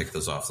off and you take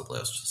those off the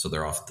list. So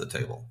they're off the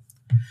table.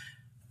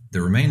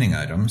 The remaining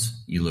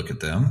items, you look at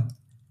them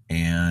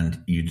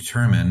and you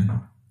determine,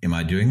 am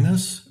I doing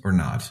this or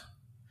not?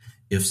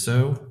 If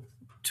so,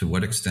 to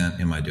what extent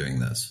am I doing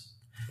this?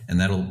 And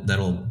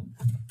that'll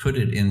put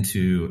it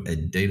into a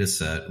data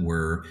set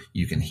where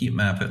you can heat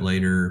map it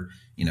later.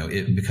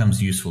 It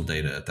becomes useful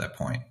data at that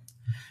point.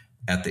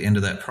 At the end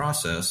of that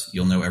process,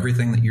 you'll know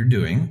everything that you're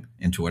doing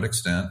and to what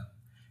extent.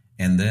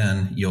 And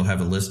then you'll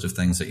have a list of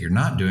things that you're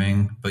not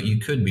doing, but you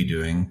could be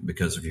doing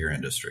because of your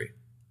industry.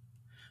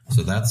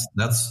 So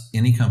that's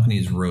any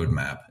company's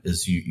roadmap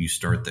is you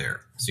start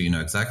there. So you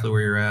know exactly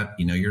where you're at,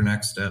 you know your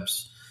next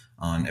steps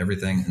on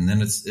everything. And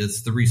then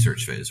it's the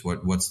research phase.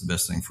 What's the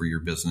best thing for your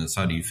business?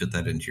 How do you fit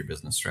that into your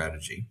business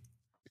strategy?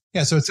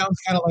 Yeah. So it sounds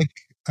kind of like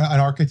an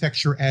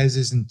architecture as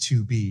is in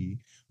 2B,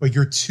 but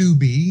your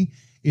 2B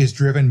is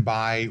driven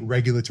by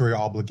regulatory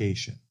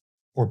obligation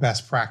or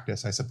best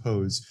practice, I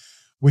suppose,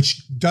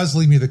 which does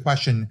lead me to the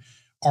question,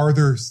 are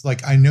there,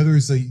 I know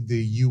there's the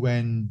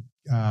UN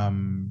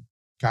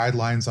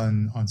guidelines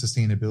on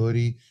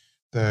sustainability,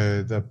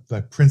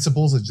 the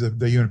principles,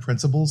 the UN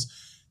principles.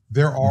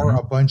 There are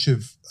a bunch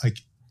of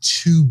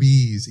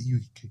 2Bs that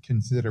you could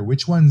consider.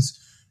 Which ones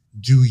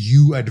do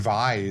you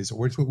advise,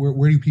 or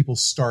where do people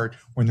start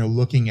when they're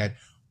looking at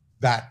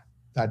that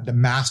the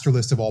master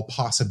list of all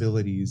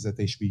possibilities that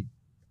they should be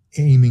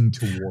aiming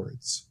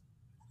towards?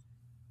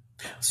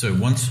 So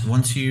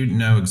once you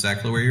know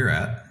exactly where you're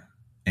at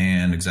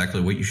and exactly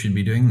what you should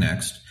be doing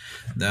next,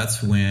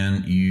 that's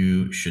when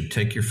you should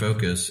take your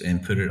focus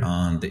and put it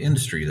on the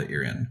industry that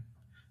you're in,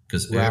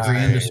 because every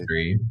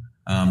industry.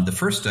 The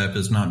first step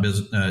is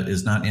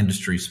not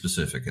industry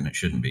specific, and it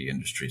shouldn't be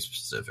industry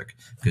specific,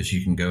 because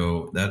you can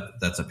go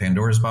that's a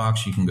Pandora's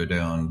box. You can go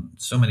down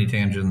so many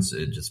tangents.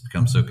 It just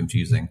becomes so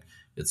confusing.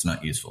 It's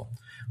not useful.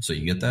 So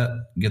you get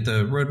the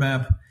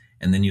roadmap,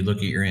 and then you look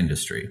at your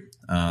industry.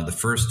 The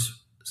first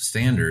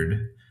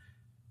standard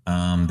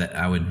that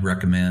I would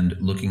recommend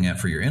looking at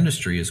for your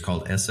industry is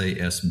called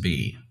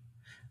SASB.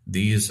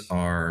 These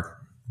are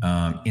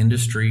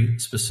industry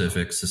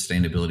specific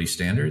sustainability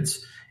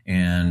standards.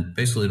 And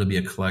basically, it'll be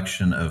a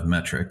collection of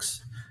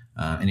metrics,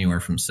 anywhere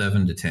from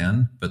 7 to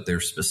 10, but they're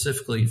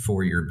specifically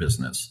for your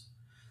business,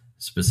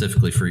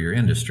 specifically for your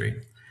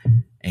industry.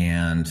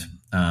 And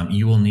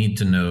you will need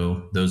to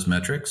know those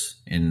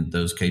metrics and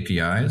those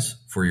KPIs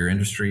for your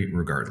industry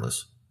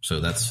regardless.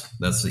 So that's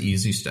the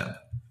easy step.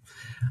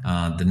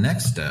 The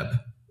next step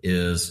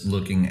is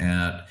looking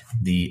at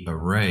the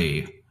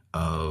array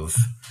of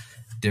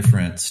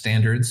different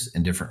standards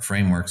and different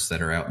frameworks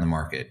that are out in the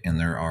market, and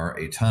there are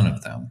a ton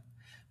of them.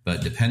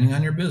 But depending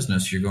on your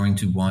business, you're going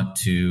to want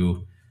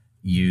to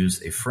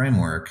use a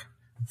framework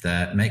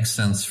that makes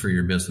sense for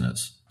your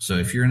business. So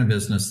if you're in a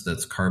business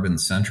that's carbon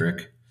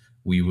centric,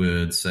 we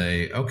would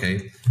say,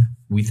 okay,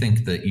 we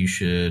think that you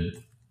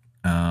should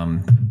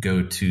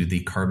go to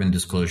the Carbon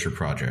Disclosure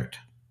Project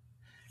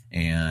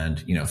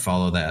and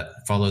follow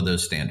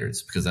those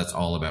standards, because that's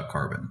all about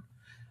carbon.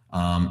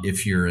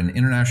 If you're an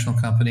international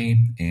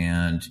company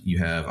and you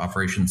have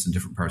operations in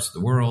different parts of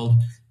the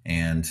world,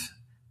 and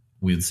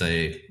we'd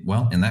say,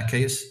 well, in that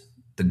case,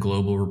 the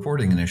Global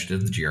Reporting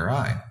Initiative, the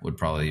GRI, would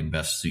probably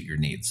best suit your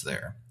needs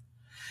there.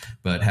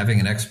 But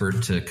having an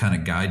expert to kind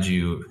of guide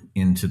you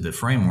into the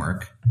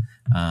framework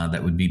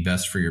that would be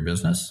best for your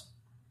business,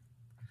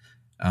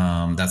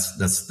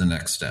 that's the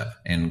next step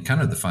and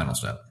kind of the final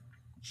step.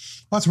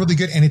 Well, that's really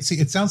good. And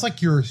it sounds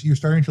like you're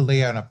starting to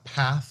lay out a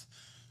path,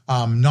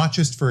 not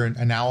just for an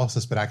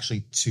analysis, but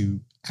actually to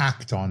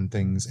act on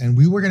things. And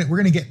we're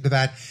gonna get to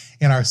that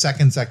in our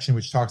second section,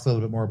 which talks a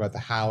little bit more about the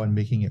how and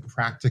making it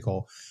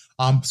practical.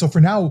 So for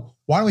now,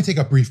 why don't we take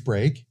a brief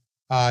break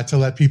to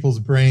let people's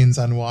brains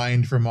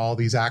unwind from all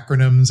these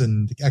acronyms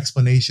and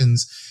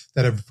explanations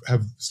that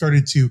have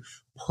started to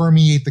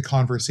permeate the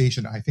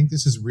conversation. I think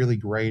this is really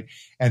great.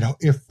 And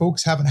if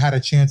folks haven't had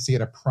a chance to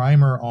get a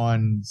primer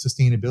on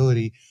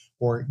sustainability,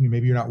 or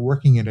maybe you're not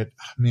working in it,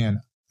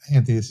 man,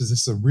 Anthony, this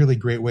is a really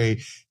great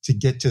way to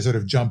get to sort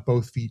of jump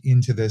both feet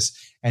into this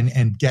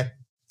and get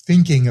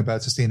thinking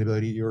about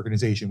sustainability at your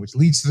organization, which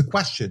leads to the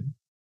question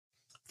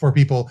for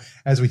people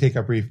as we take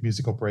a brief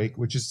musical break,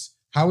 which is,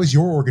 how is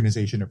your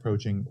organization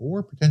approaching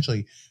or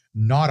potentially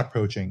not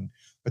approaching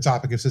the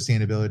topic of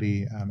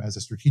sustainability as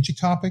a strategic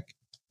topic,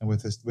 and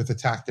with the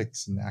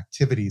tactics and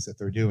activities that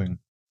they're doing?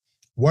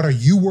 What are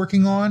you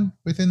working on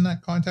within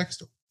that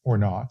context or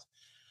not?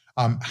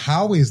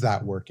 How is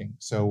that working?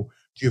 So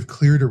do you have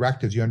clear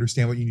directives? Do you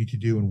understand what you need to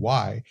do and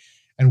why?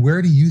 And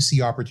where do you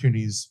see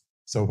opportunities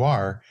so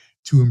far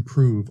to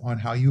improve on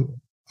how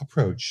you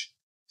approach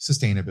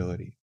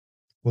sustainability?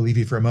 We'll leave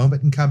you for a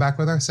moment and come back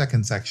with our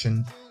second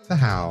section, the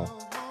how.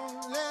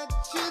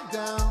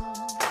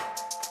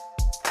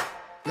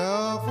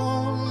 Love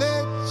won't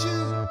let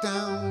you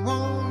down,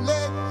 won't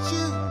let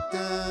you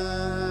down.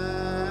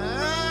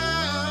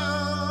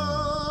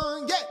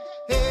 Yeah,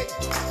 hey,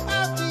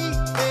 I need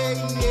your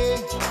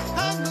love,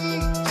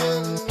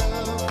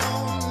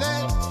 won't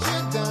let you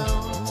down.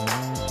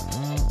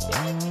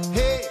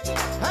 Hey,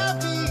 I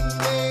need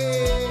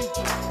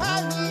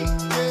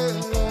your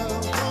love,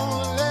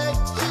 won't let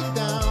you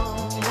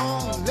down,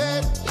 won't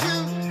let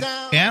you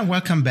down. And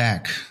welcome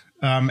back.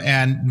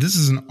 And this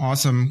is an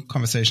awesome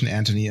conversation,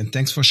 Anthony, and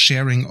thanks for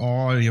sharing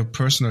all your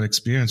personal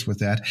experience with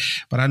that.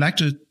 But I'd like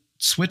to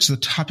switch the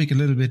topic a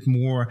little bit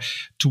more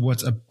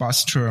towards a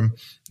buzz term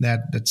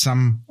that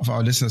some of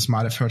our listeners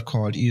might have heard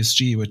called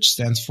ESG, which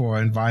stands for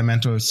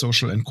Environmental,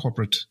 Social, and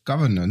Corporate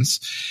Governance.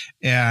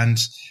 And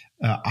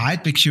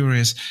I'd be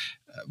curious,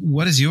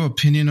 what is your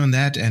opinion on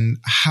that, and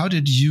how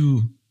did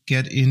you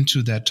get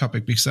into that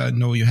topic? Because I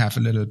know you have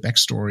a little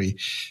backstory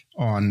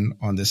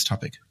on this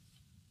topic.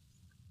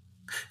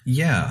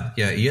 Yeah.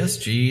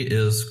 ESG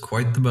is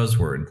quite the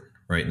buzzword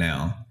right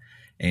now.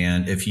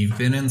 And if you've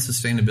been in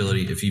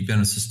sustainability, if you've been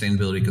a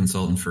sustainability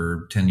consultant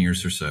for 10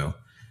 years or so,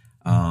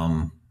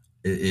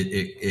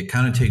 it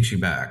kind of takes you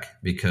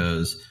back,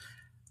 because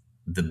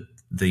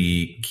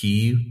the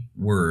key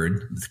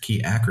word, the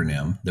key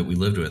acronym that we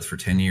lived with for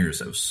 10 years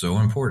that was so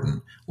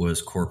important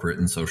was corporate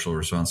and social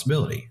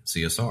responsibility,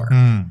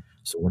 CSR.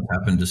 So what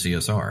happened to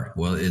CSR?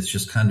 Well, it's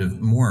just kind of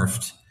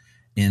morphed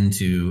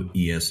into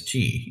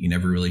ESG. You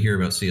never really hear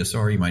about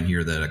CSR. You might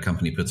hear that a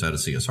company puts out a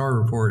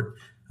CSR report.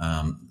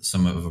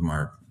 Some of them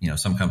are,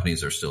 some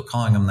companies are still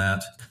calling them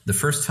that. The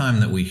first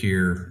time that we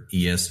hear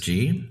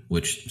ESG,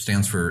 which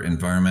stands for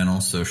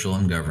Environmental, Social,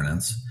 and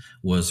Governance,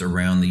 was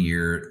around the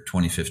year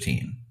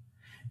 2015.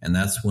 And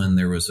that's when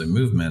there was a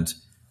movement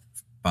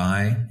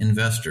by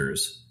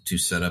investors to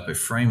set up a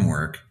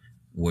framework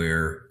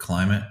where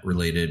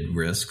climate-related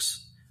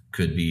risks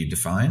could be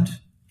defined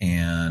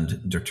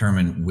and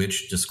determine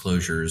which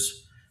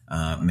disclosures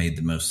made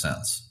the most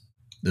sense.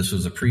 This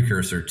was a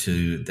precursor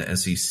to the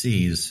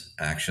SEC's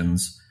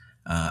actions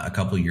a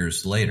couple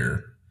years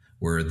later,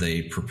 where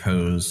they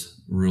propose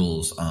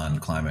rules on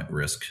climate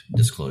risk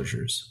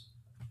disclosures.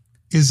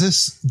 Is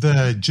this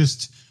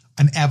just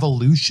an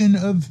evolution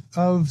of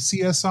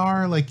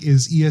CSR? Like,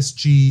 is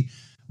ESG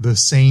the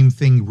same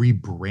thing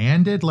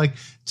rebranded? Like,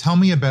 tell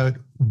me about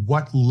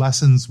what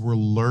lessons were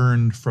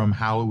learned from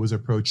how it was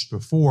approached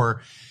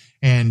before,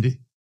 and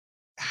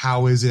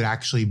how is it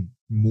actually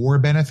more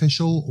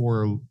beneficial,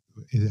 or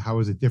how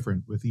is it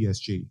different with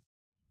ESG?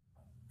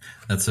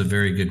 That's a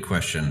very good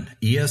question.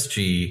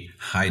 ESG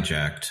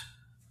hijacked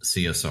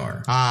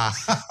CSR.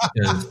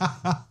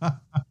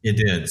 It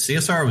did.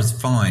 CSR was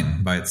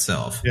fine by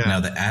itself. Yeah. Now,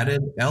 the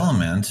added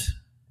element,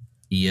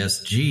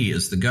 ESG,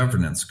 is the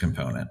governance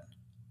component.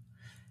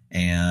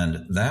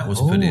 And that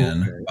was put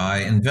in by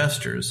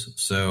investors.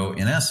 So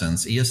in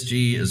essence,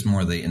 ESG is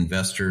more the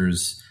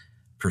investor's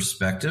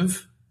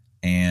perspective,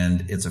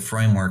 and it's a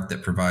framework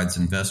that provides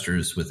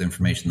investors with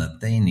information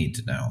that they need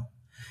to know.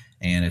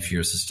 And if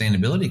you're a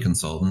sustainability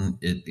consultant,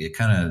 it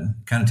kind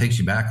of takes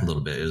you back a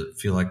little bit. I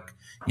feel like,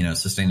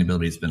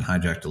 sustainability has been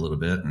hijacked a little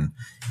bit, and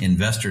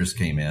investors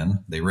came in,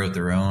 they wrote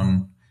their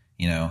own,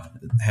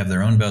 have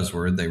their own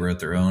buzzword, they wrote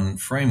their own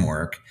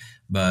framework.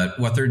 But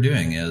what they're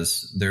doing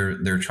is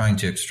they're trying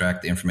to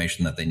extract the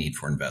information that they need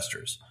for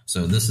investors.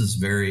 So this is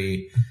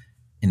very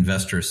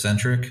investor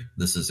centric.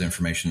 This is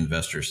information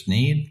investors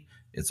need.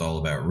 It's all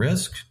about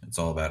risk. It's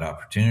all about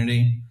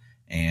opportunity.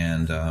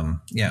 And so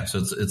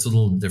it's a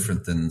little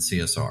different than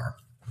CSR.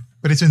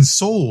 But it's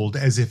ensouled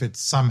as if it's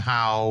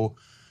somehow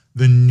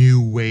the new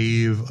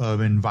wave of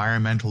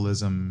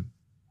environmentalism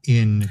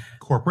in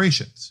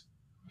corporations.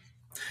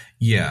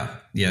 Yeah.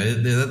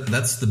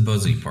 That's the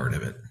buzzy part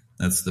of it.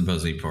 That's the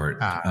buzzy part.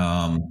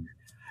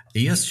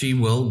 ESG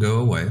will go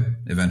away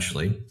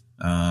eventually.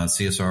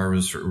 CSR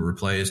was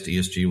replaced.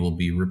 ESG will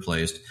be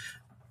replaced.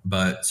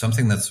 But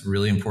something that's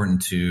really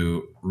important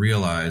to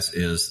realize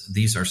is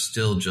these are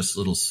still just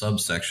little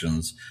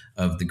subsections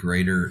of the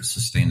greater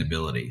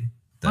sustainability.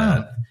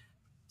 That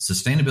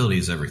sustainability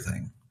is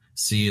everything.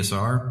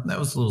 CSR, that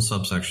was a little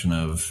subsection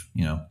of,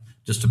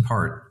 just a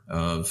part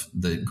of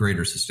the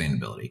greater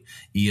sustainability.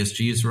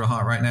 ESG is real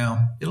hot right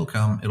now. It'll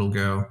come, it'll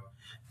go.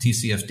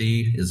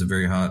 TCFD is a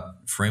very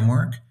hot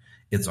framework.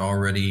 It's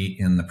already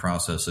in the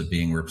process of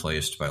being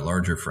replaced by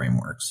larger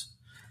frameworks.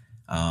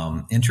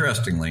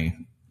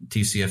 Interestingly,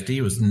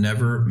 TCFD was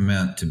never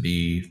meant to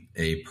be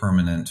a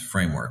permanent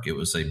framework. It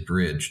was a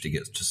bridge to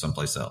get to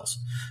someplace else,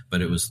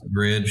 but it was the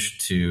bridge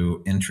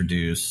to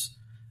introduce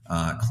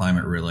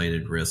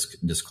climate-related risk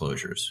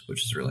disclosures,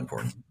 which is really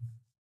important.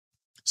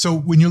 So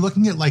when you're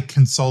looking at like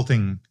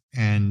consulting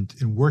and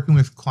working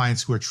with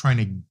clients who are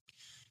trying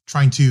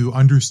to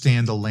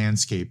understand the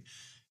landscape,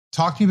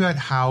 talking about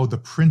how the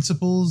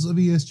principles of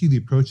ESG, the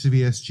approach of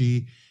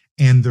ESG,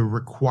 and the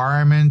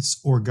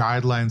requirements or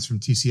guidelines from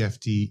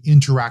TCFD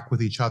interact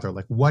with each other.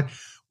 Like what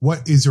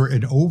is there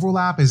an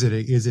overlap? Is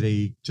it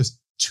a just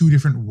two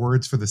different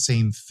words for the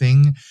same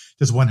thing?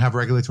 Does one have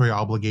regulatory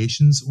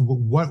obligations?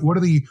 What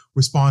are the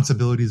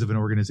responsibilities of an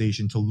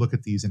organization to look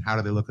at these, and how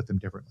do they look at them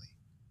differently?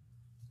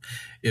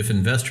 If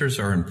investors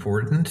are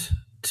important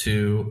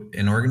to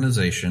an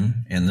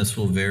organization, and this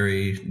will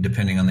vary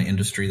depending on the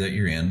industry that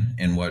you're in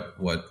and what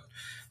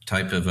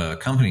type of a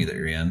company that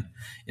you're in.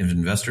 If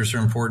investors are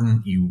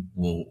important, you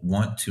will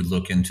want to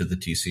look into the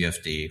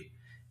TCFD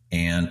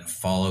and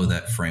follow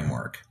that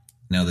framework.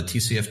 Now, the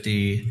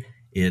TCFD,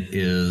 it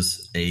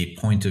is a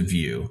point of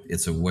view.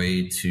 It's a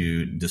way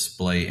to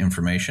display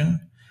information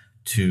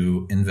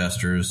to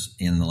investors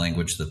in the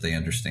language that they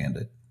understand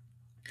it.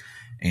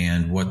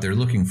 And what they're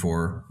looking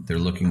for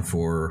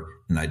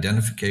an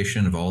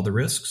identification of all the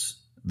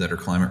risks that are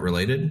climate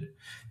related,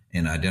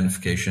 an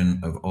identification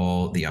of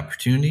all the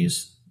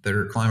opportunities that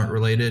are climate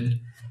related,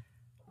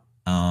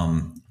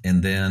 and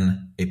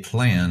then a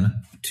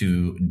plan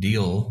to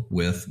deal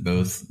with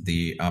both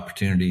the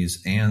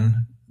opportunities and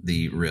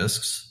the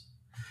risks.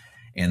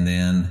 And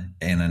then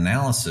an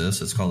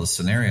analysis, it's called a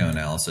scenario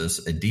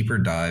analysis, a deeper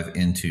dive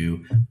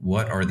into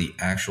what are the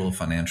actual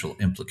financial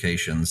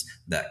implications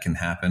that can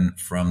happen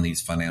from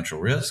these financial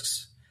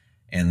risks.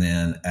 And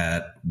then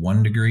at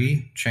 1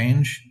 degree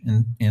change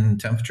in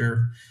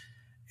temperature,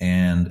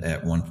 and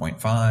at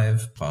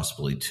 1.5,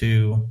 possibly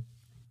 2.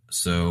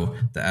 So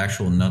the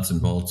actual nuts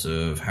and bolts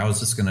of how is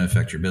this going to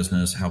affect your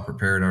business? How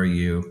prepared are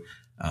you?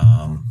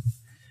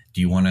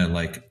 Do you want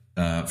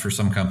to, for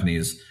some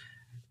companies,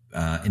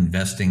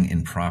 investing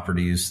in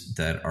properties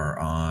that are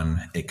on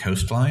a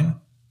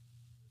coastline?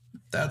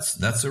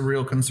 That's a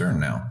real concern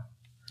now.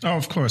 Oh,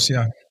 of course.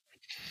 Yeah.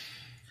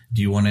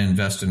 Do you want to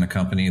invest in a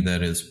company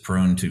that is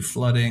prone to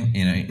flooding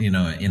in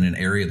an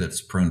area that's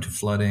prone to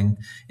flooding,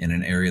 in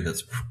an area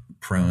that's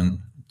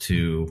prone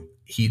to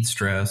heat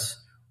stress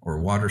or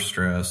water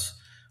stress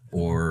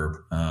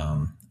or,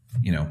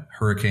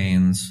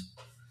 hurricanes?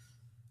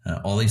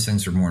 All these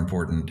things are more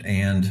important.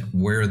 And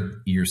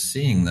where you're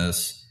seeing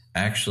this,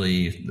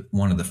 actually,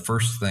 one of the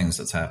first things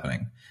that's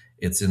happening,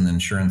 it's in the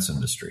insurance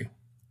industry.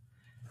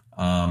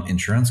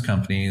 Insurance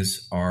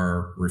companies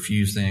are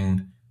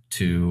refusing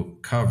to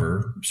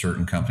cover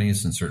certain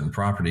companies and certain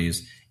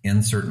properties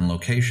in certain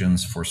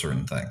locations for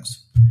certain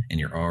things. And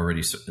you're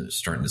already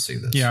starting to see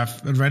this. Yeah,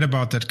 I've read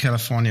about that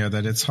California,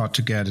 that it's hard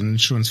to get an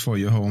insurance for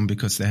your home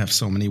because they have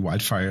so many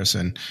wildfires,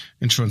 and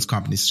insurance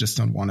companies just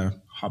don't want to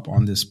hop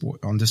on this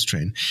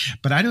train.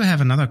 But I do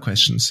have another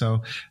question.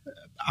 So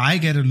I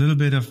get a little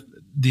bit of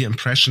the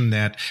impression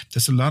that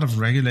there's a lot of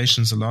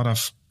regulations, a lot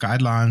of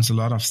guidelines, a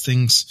lot of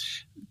things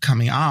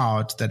coming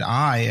out that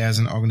I, as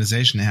an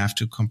organization, have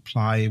to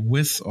comply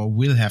with or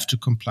will have to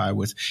comply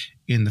with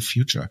in the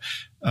future.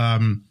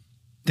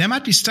 There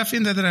might be stuff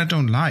in there that I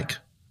don't like.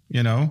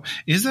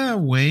 Is there a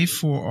way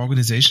for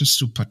organizations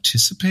to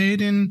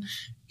participate in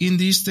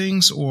these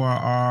things, or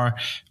are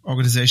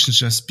organizations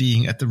just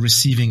being at the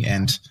receiving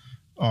end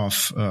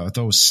of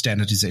those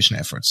standardization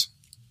efforts?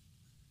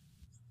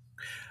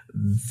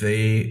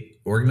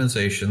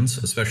 Organizations,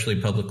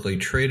 especially publicly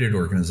traded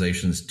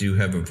organizations, do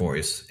have a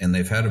voice, and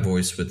they've had a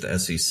voice with the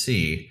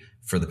SEC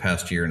for the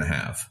past year and a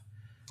half.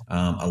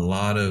 A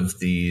lot of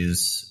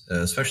these,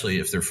 especially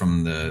if they're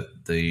from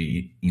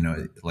the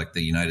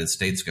United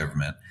States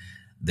government,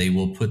 they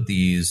will put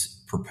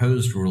these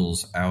proposed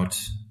rules out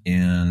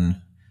to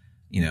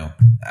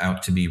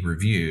be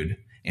reviewed,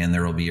 and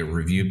there will be a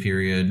review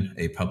period,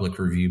 a public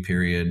review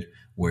period,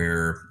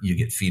 where you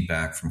get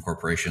feedback from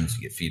corporations,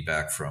 you get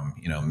feedback from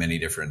many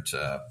different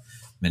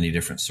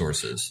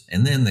sources,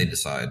 and then they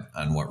decide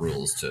on what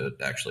rules to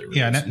actually release.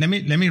 Yeah, let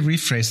me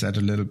rephrase that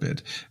a little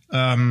bit.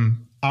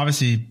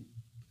 Obviously,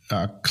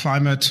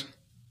 climate,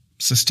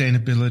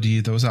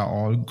 sustainability, those are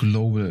all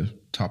global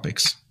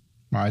topics,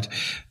 right?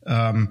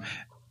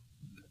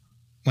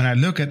 when I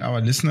look at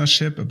our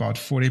listenership, about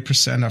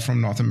 40% are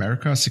from North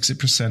America,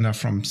 60% are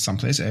from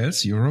someplace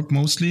else, Europe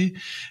mostly.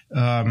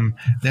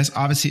 There's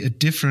obviously a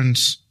different,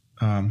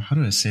 how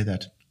do I say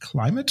that?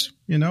 Climate,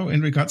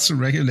 in regards to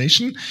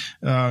regulation.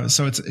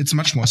 So it's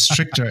much more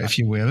stricter, if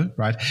you will,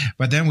 right?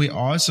 But then we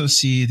also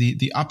see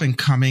the up and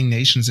coming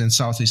nations in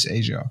Southeast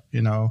Asia,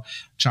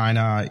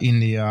 China,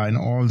 India, and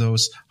all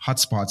those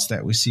hotspots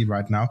that we see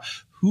right now,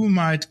 who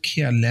might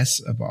care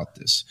less about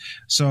this.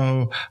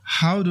 So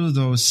how do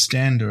those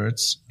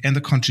standards and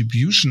the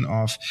contribution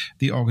of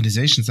the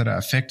organizations that are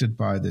affected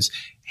by this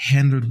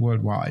handled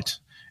worldwide?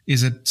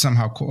 Is it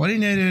somehow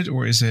coordinated,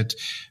 or is it,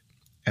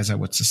 as I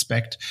would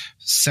suspect,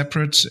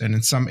 separate, and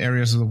in some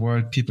areas of the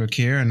world people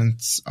care and in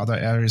other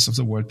areas of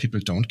the world people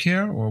don't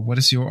care? Or what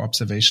is your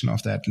observation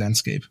of that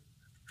landscape?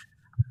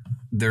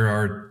 There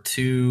are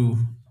two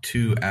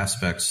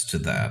aspects to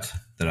that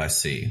I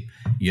see.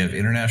 You have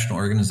international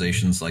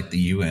organizations like the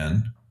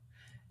UN,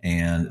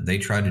 and they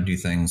try to do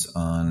things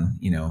on,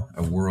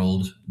 a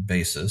world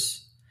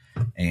basis.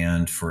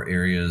 And for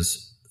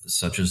areas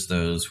such as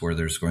those where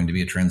there's going to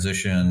be a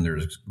transition,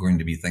 there's going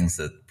to be things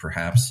that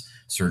perhaps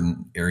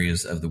certain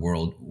areas of the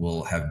world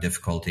will have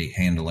difficulty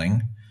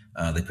handling.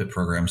 They put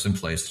programs in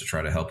place to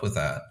try to help with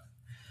that.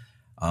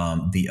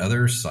 The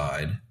other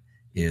side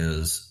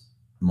is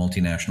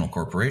multinational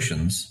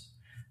corporations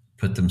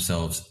put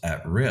themselves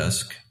at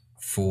risk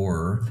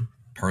for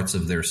parts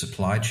of their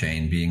supply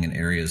chain being in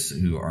areas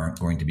who aren't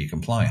going to be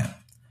compliant.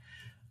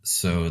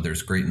 So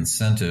there's great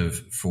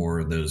incentive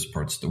for those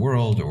parts of the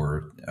world,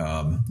 or,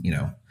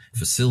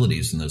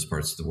 facilities in those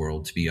parts of the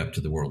world to be up to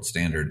the world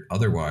standard.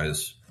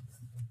 Otherwise,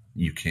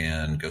 you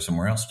can go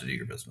somewhere else to do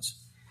your business.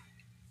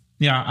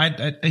 Yeah,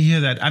 I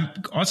hear that. I'm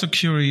also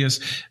curious,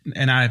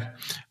 and I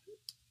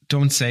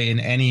don't say in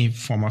any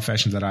form or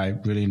fashion that I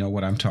really know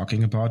what I'm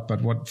talking about,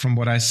 but from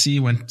what I see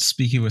when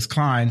speaking with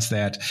clients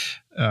that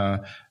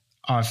are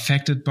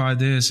affected by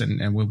this,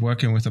 and we're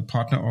working with a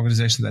partner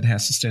organization that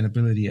has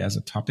sustainability as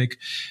a topic,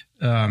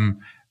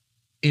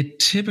 it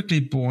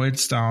typically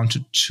boils down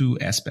to two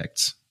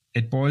aspects.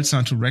 It boils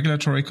down to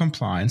regulatory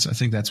compliance. I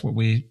think that's what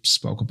we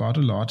spoke about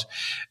a lot.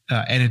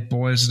 And it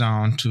boils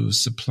down to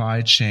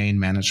supply chain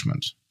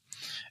management.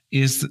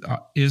 Is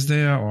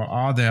there, or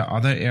are there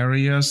other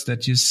areas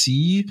that you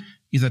see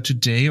either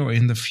today or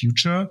in the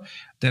future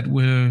that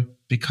will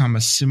become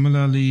a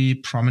similarly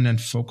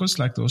prominent focus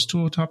like those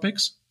two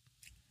topics?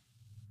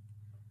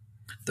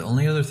 The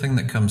only other thing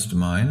that comes to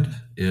mind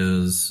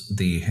is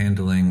the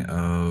handling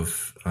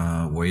of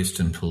waste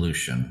and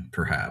pollution,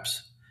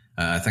 perhaps.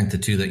 I think the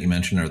two that you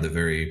mentioned are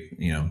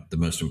the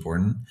most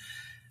important.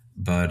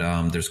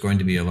 But there's going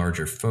to be a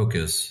larger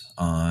focus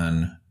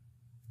on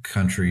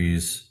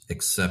countries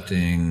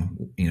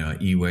accepting,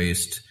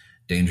 e-waste,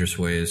 dangerous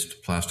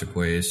waste, plastic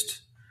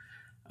waste.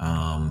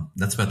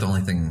 That's about the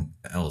only thing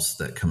else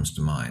that comes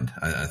to mind.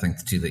 I think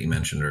the two that you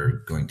mentioned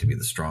are going to be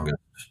the strongest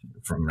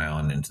from now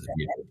on into the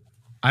future.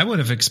 I would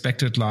have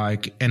expected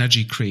like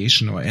energy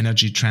creation or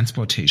energy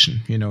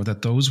transportation,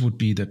 that those would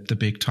be the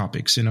big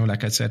topics.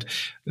 Like I said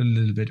a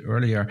little bit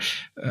earlier,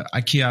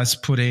 IKEA is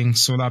putting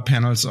solar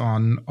panels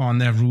on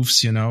their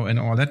roofs, and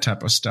all that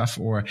type of stuff.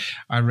 Or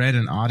I read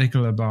an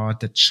article about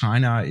that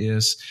China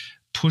is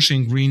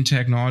pushing green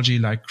technology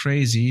like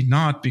crazy,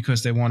 not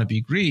because they want to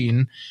be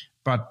green,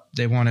 but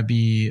they want to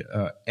be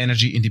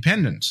energy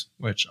independent,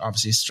 which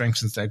obviously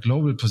strengthens their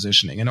global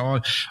positioning and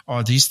all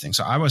these things.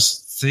 So I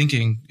was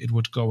thinking it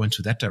would go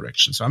into that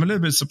direction. So I'm a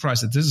little bit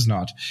surprised that this is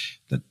not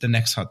the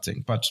next hot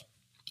thing, but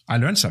I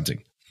learned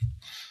something.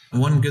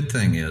 One good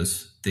thing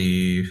is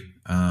the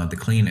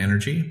clean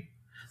energy,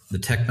 the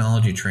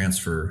technology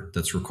transfer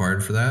that's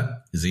required for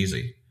that is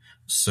easy.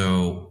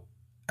 So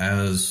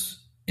as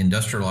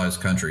industrialized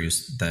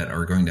countries that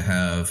are going to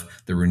have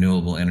the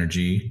renewable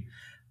energy,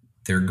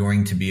 they're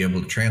going to be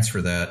able to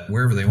transfer that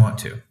wherever they want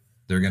to.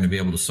 They're going to be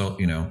able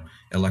to,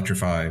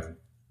 electrify,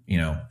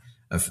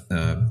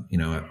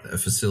 a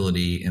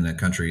facility in a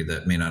country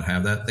that may not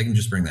have that. They can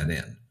just bring that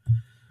in.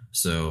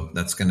 So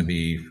that's going to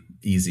be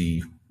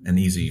an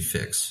easy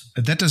fix.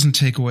 That doesn't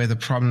take away the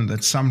problem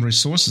that some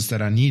resources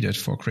that are needed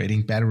for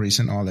creating batteries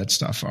and all that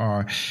stuff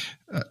are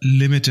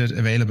limited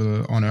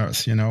available on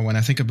Earth. When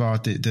I think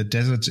about the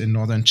deserts in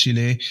northern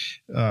Chile,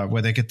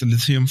 where they get the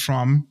lithium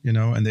from,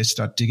 and they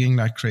start digging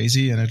like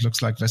crazy, and it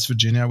looks like West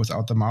Virginia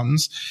without the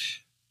mountains.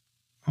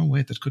 Oh,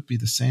 wait, that could be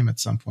the same at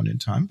some point in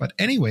time. But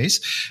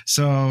anyways,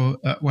 so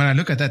when I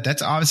look at that,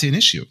 that's obviously an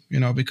issue,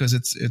 because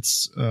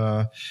it's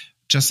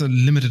just a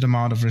limited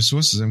amount of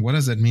resources. And what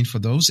does that mean for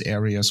those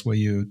areas where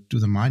you do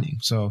the mining?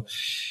 So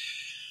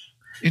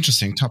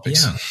interesting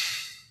topics.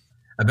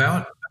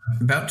 Yeah.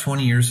 About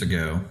 20 years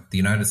ago, the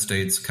United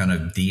States kind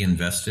of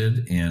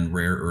de-invested in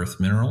rare earth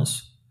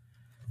minerals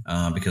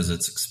because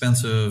it's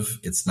expensive,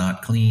 it's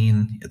not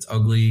clean, it's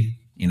ugly,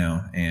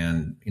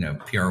 and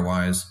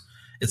PR-wise,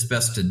 it's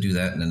best to do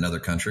that in another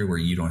country where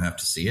you don't have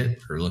to see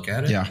it or look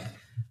at it. Yeah.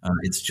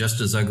 It's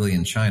just as ugly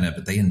in China,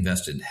 but they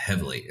invested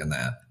heavily in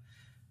that.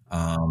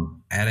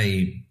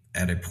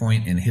 At a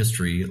point in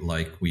history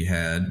like we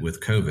had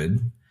with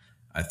COVID,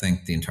 I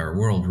think the entire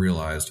world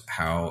realized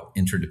how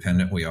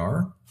interdependent we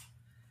are.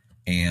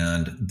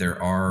 And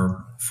there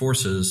are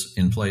forces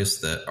in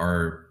place that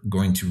are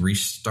going to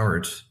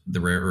restart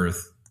the rare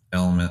earth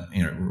element,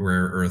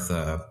 rare earth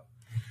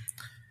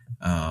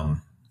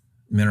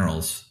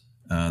minerals,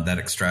 that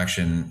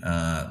extraction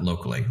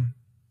locally.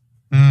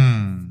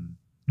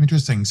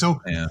 Interesting.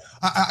 So Yeah.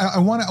 I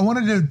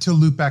wanted to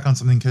loop back on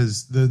something,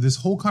 because this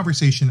whole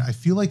conversation, I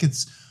feel like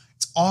it's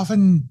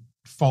often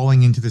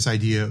falling into this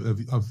idea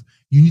of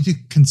you need to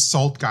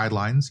consult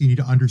guidelines. You need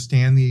to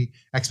understand the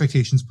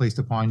expectations placed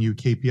upon you,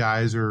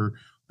 KPIs or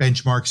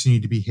benchmarks you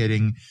need to be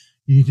hitting.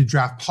 You need to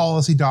draft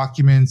policy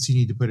documents. You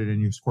need to put it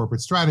in your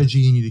corporate strategy.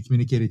 You need to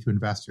communicate it to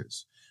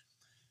investors.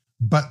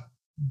 But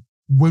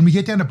when we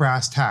get down to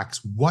brass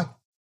tacks, what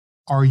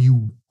are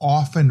you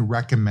often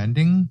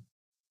recommending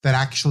that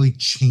actually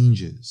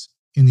changes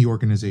in the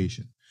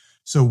organization?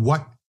 So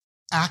what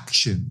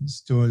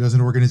actions does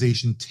an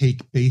organization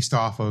take based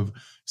off of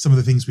some of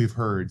the things we've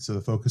heard? So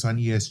the focus on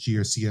ESG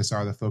or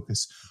CSR, the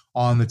focus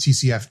on the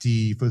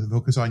TCFD, the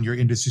focus on your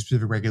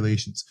industry-specific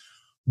regulations.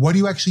 What do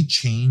you actually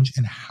change,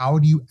 and how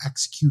do you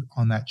execute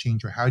on that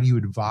change, or how do you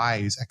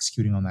advise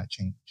executing on that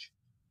change?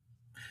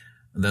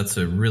 That's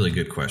a really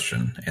good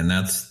question. And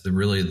that's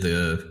really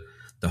the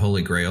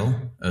holy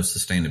grail of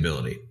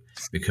sustainability.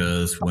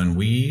 Because when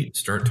we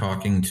start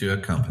talking to a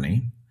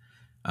company,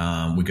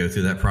 we go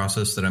through that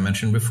process that I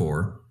mentioned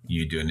before.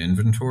 You do an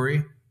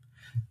inventory,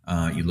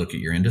 you look at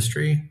your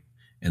industry,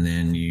 and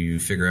then you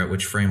figure out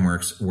which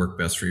frameworks work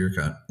best for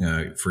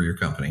your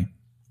company.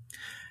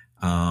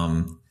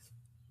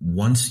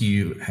 Once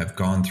you have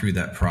gone through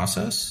that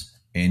process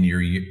and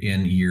you're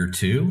in year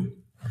 2,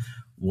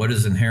 what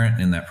is inherent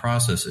in that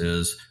process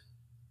is,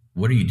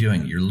 what are you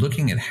doing? You're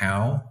looking at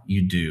how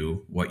you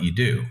do what you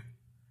do.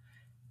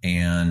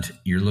 And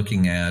you're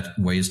looking at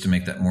ways to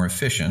make that more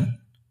efficient.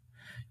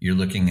 You're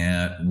looking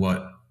at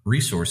what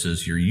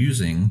resources you're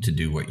using to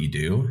do what you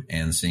do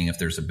and seeing if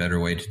there's a better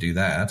way to do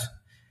that.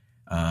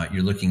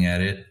 You're looking at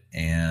it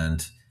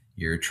and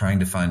you're trying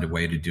to find a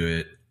way to do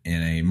it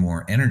in a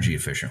more energy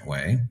efficient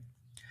way.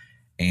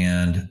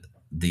 And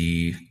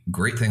the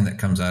great thing that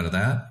comes out of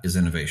that is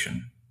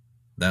innovation.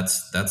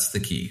 That's the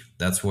key.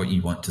 That's what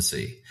you want to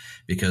see,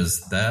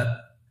 because that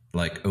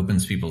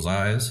opens people's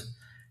eyes.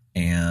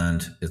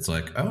 And it's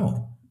like,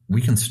 oh,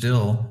 we can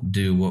still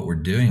do what we're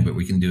doing, but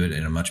we can do it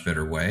in a much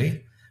better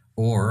way.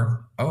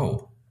 Or,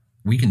 oh,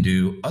 we can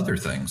do other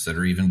things that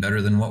are even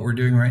better than what we're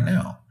doing right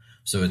now.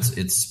 So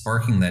it's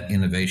sparking that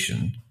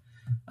innovation.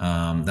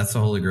 That's the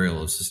holy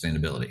grail of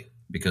sustainability,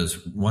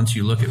 because once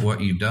you look at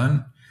what you've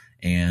done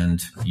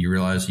and you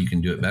realize you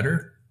can do it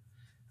better,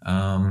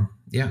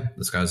 the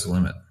sky's the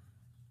limit.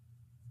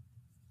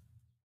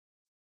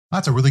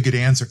 That's a really good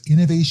answer.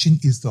 Innovation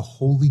is the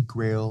holy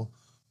grail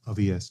of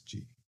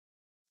ESG.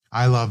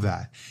 I love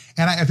that.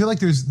 And I feel like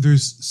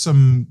there's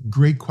some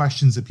great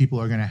questions that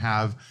people are going to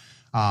have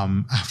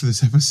after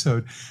this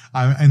episode.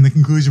 In the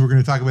conclusion, we're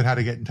going to talk about how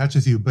to get in touch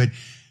with you. But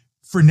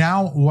for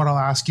now, what I'll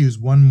ask you is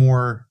one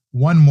more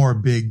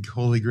big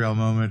holy grail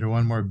moment, or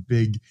one more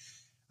big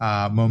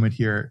moment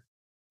here.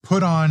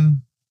 Put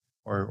on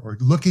or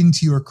look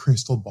into your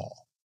crystal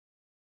ball.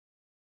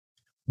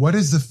 What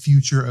does the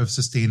future of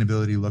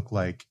sustainability look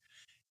like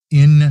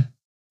in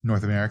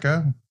North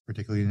America,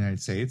 particularly in the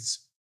United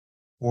States,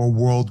 or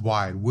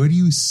worldwide? Where do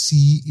you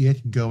see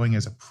it going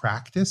as a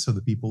practice, so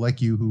the people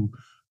like you who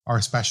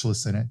are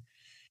specialists in it,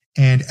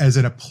 and as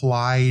an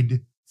applied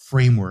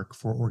framework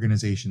for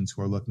organizations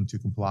who are looking to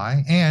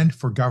comply, and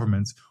for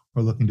governments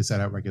who are looking to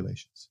set out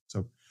regulations?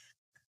 So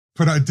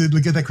get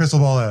that crystal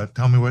ball out.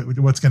 Tell me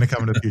what's going to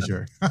come in the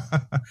future.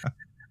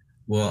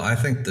 Well, I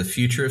think the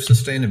future of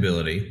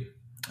sustainability,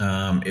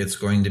 it's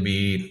going to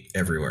be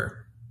everywhere.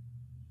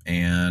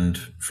 And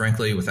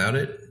frankly, without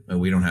it,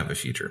 we don't have a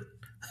future.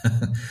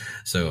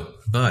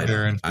 But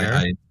fair.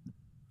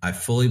 I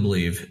fully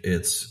believe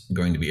it's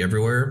going to be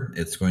everywhere.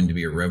 It's going to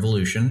be a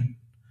revolution.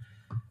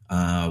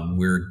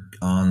 We're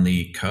on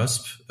the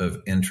cusp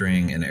of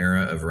entering an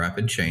era of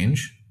rapid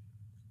change.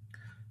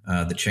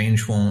 The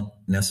change won't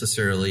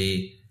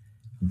necessarily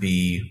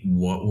be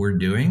what we're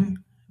doing,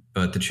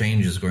 but the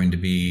change is going to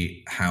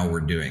be how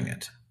we're doing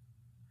it.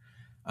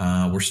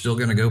 We're still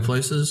going to go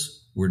places.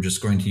 We're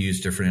just going to use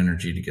different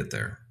energy to get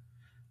there.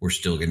 We're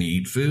still going to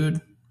eat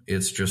food.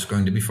 It's just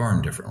going to be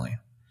farmed differently.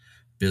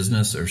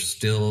 Business are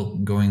still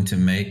going to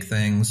make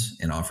things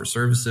and offer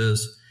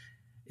services.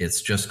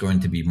 It's just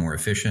going to be more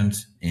efficient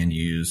and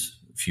use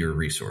fewer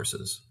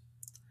resources.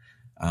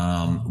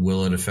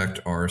 Will it affect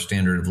our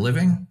standard of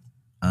living?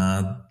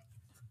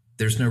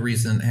 There's no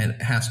reason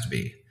it has to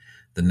be.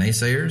 The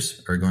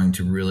naysayers are going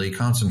to really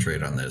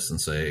concentrate on this and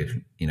say,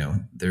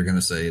 they're going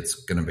to say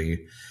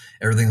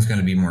everything's going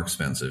to be more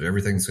expensive.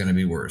 Everything's going to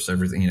be worse.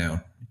 Everything,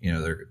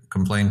 they're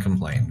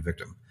complain,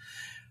 victim.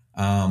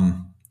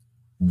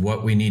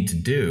 What we need to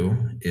do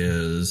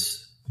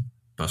is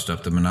bust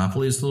up the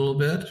monopolies a little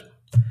bit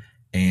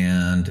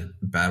and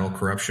battle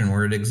corruption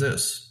where it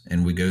exists.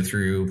 And we go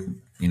through,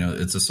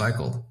 It's a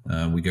cycle.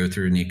 We go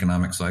through an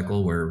economic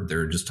cycle where there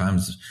are just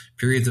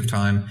periods of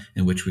time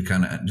in which we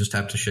kind of just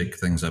have to shake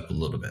things up a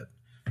little bit,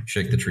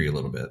 shake the tree a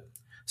little bit.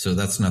 So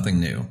that's nothing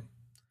new.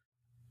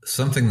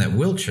 Something that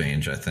will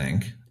change, I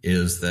think,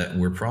 is that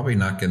we're probably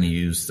not going to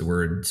use the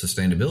word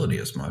sustainability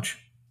as much.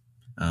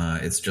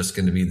 It's just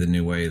going to be the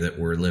new way that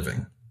we're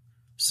living.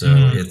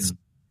 So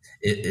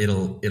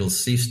it'll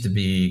cease to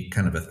be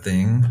kind of a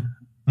thing,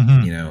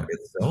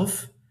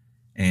 itself.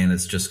 And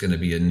it's just going to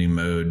be a new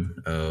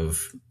mode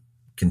of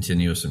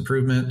continuous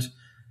improvement.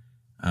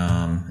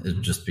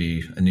 It'll just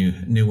be a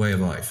new way of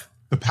life.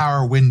 The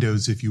power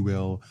windows, if you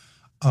will,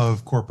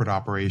 of corporate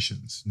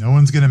operations. No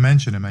one's going to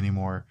mention them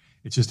anymore.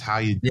 It's just how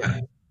you do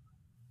it.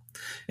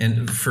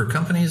 And for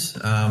companies,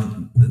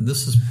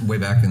 this is way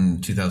back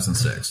in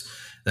 2006.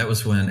 That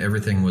was when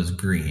everything was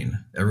green.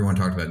 Everyone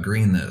talked about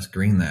green this,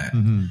 green that.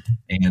 Mm-hmm.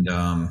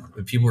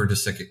 And people were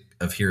just sick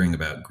of hearing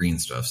about green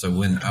stuff. So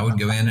when I would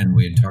go in and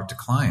we'd talk to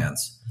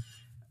clients,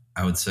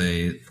 I would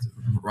say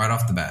right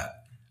off the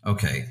bat,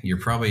 okay, you're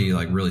probably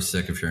like really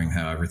sick of hearing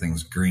how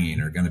everything's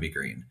green or going to be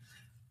green.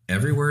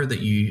 Everywhere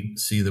that you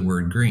see the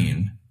word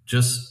green,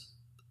 just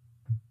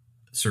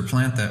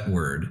supplant that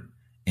word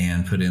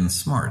and put in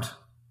smart.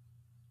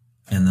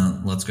 And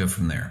then let's go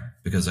from there.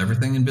 Because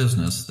everything in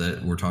business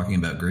that we're talking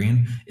about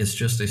green is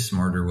just a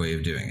smarter way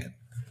of doing it.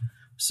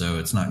 So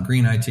it's not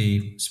green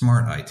IT,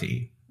 smart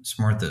IT,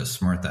 smart this,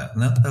 smart that.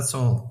 And that's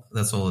all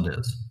it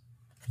is.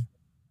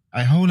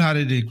 I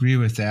wholeheartedly agree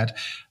with that.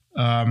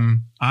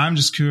 I'm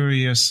just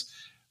curious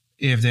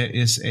if there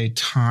is a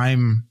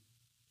time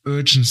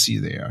urgency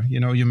there.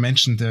 You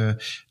mentioned the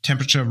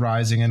temperature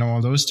rising and all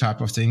those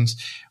type of things,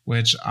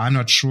 which I'm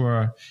not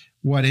sure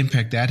what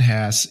impact that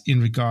has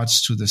in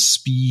regards to the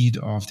speed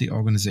of the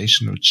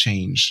organizational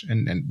change.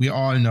 And we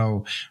all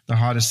know the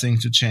hardest thing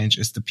to change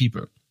is the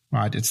people,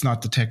 right? It's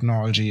not the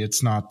technology.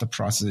 It's not the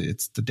process.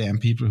 It's the damn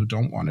people who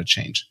don't want to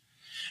change.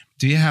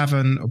 Do you have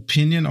an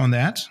opinion on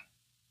that?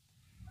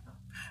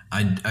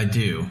 I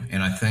do.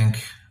 And I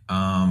think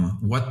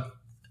what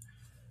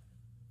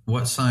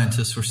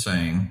scientists were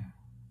saying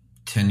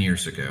 10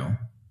 years ago,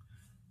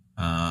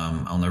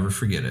 I'll never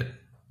forget it.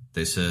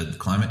 They said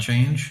climate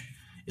change,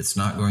 it's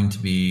not going to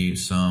be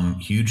some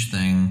huge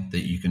thing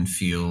that you can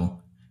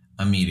feel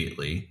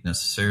immediately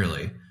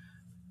necessarily.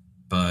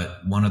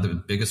 But one of the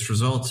biggest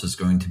results is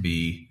going to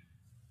be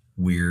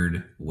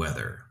weird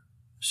weather,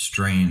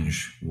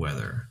 strange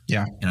weather.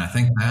 Yeah. And I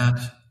think that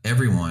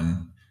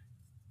everyone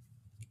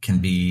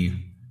can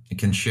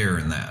share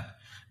in that,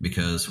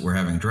 because we're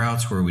having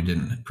droughts where we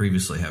didn't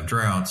previously have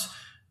droughts.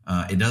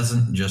 It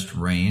doesn't just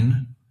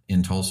rain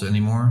in Tulsa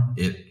anymore.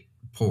 It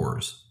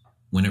pours.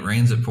 When it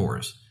rains, it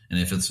pours. And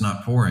if it's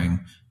not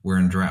pouring, we're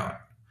in drought.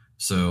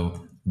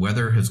 So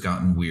weather has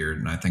gotten weird,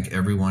 and I think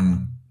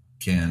everyone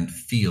can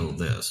feel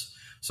this.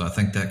 So I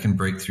think that can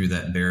break through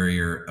that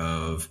barrier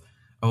of,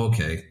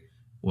 okay,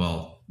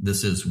 well,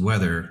 this is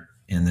weather,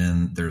 and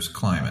then there's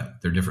climate.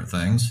 They're different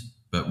things,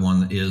 but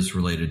one is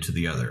related to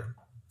the other.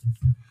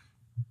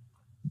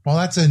 Well,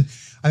 I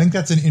think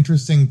that's an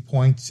interesting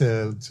point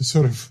to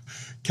sort of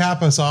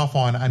cap us off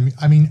on.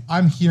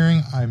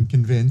 I'm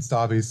convinced,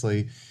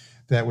 obviously,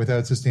 that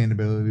without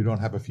sustainability, we don't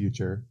have a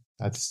future.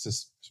 That's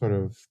just sort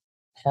of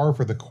par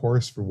for the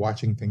course for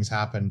watching things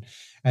happen.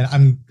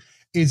 And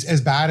it's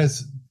as bad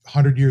as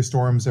 100-year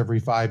storms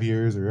every 5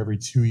 years or every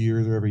 2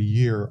 years or every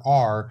year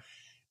are,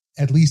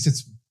 at least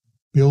it's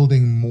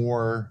building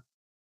more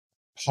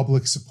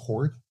public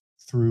support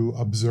through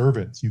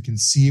observance. You can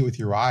see it with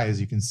your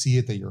eyes. You can see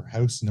it that your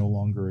house no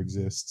longer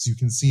exists. You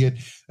can see it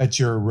that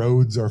your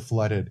roads are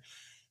flooded.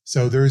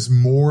 So there's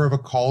more of a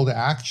call to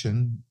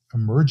action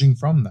emerging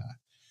from that.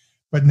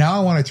 But now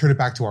I want to turn it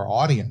back to our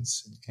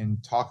audience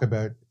and talk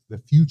about the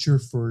future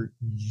for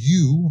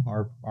you,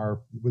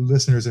 our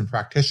listeners and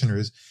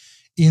practitioners,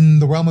 in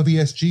the realm of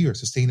ESG or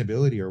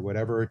sustainability or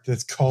whatever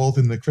it's called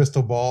in the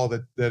crystal ball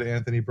that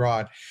Anthony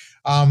brought.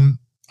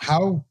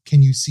 How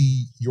can you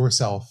see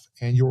yourself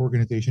and your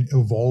organization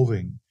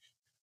evolving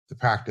the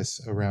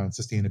practice around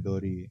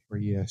sustainability or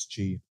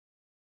ESG?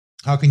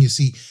 How can you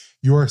see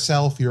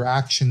yourself, your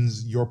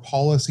actions, your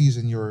policies,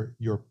 and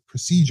your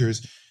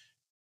procedures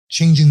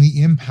changing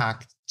the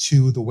impact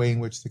to the way in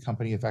which the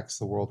company affects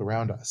the world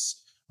around us?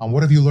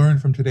 What have you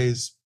learned from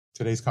today's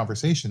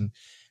conversation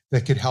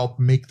that could help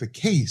make the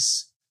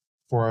case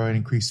for an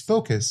increased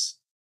focus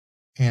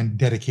and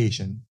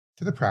dedication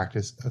to the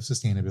practice of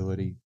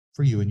sustainability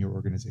for you and your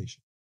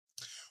organization?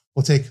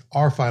 We'll take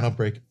our final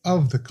break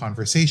of the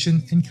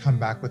conversation and come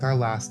back with our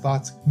last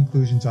thoughts and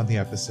conclusions on the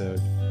episode.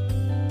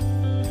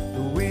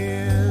 The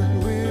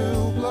wind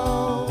will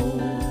blow,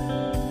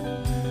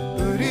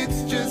 but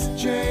it's just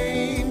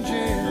changing.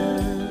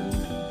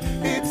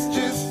 It's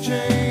just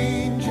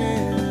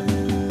changing.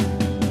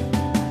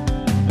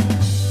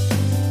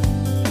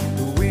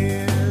 The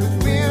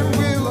wind will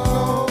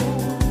blow,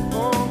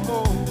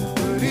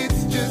 but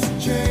it's just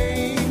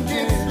changing.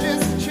 It's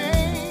just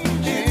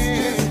changing.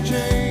 It's just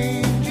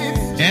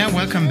changing. And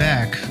welcome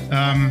back.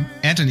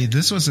 Anthony,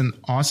 this was an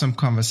awesome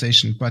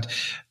conversation, but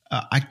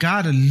I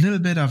got a little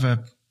bit of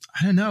a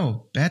I don't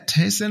know, bad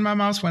taste in my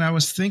mouth when I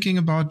was thinking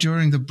about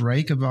during the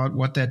break about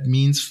what that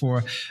means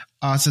for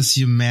us as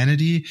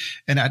humanity.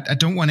 And I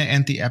don't want to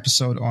end the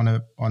episode on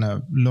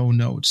a low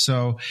note.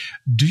 So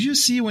do you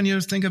see, when you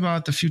think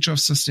about the future of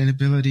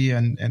sustainability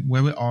and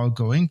where we're all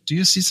going, do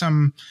you see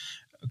some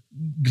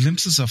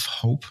glimpses of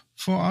hope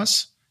for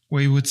us?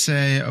 Where you would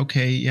say,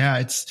 okay, yeah,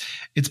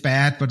 it's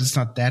bad, but it's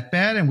not that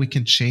bad, and we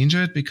can change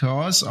it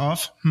because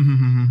of.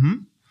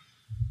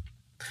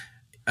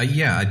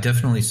 Yeah, I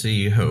definitely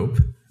see hope.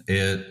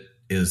 It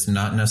is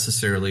not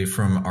necessarily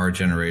from our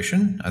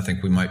generation. I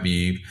think we might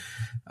be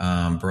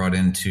brought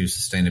into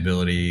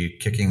sustainability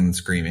kicking and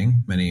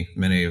screaming,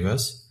 many of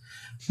us.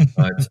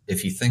 But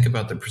if you think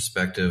about the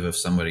perspective of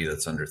somebody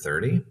that's under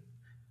 30,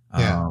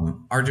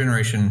 our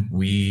generation,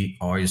 we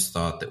always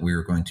thought that we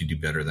were going to do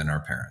better than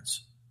our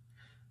parents.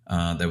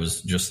 That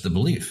was just the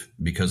belief,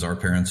 because our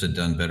parents had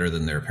done better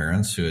than their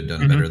parents, who had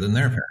done better than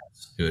their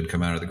parents, who had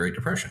come out of the Great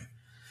Depression.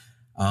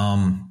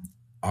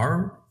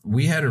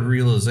 We had a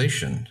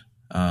realization.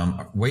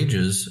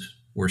 Wages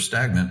were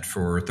stagnant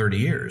for 30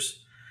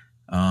 years.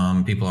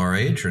 People our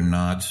age are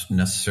not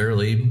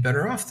necessarily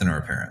better off than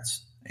our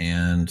parents.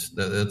 And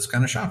that's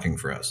kind of shocking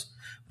for us.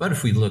 But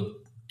if we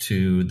look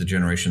to the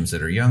generations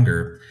that are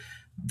younger,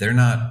 they're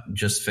not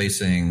just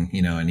facing,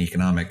 an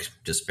economic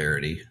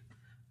disparity.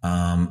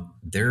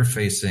 They're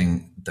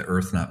facing the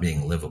earth not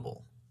being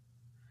livable.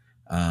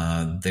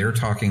 They're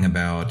talking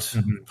about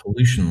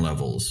pollution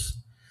levels,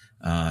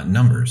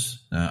 numbers.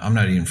 I'm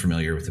not even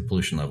familiar with the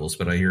pollution levels,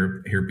 but I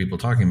hear people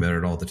talking about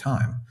it all the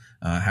time.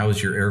 How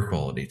is your air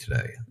quality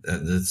today?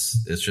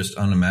 It's just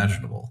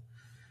unimaginable.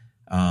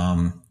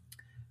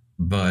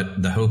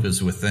 But the hope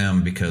is with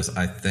them, because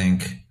I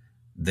think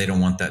they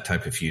don't want that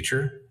type of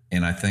future.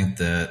 And I think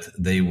that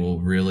they will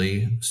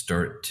really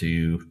start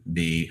to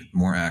be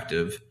more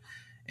active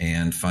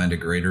and find a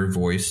greater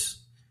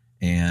voice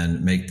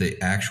and make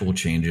the actual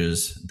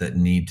changes that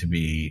need to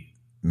be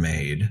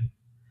made.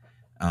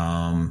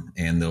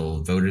 And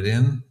they'll vote it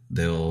in.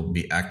 They'll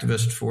be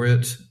activist for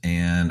it.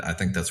 And I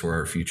think that's where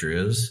our future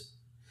is.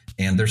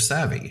 And they're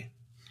savvy.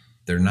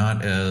 They're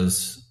not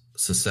as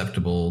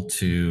susceptible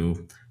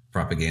to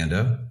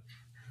propaganda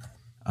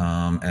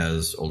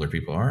as older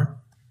people are,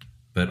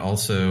 but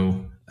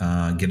also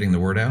getting the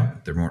word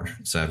out. They're more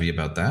savvy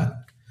about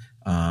that.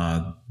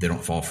 They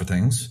don't fall for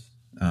things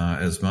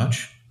as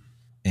much.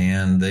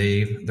 And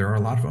there are a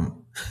lot of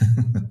them.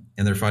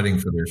 And they're fighting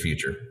for their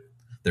future.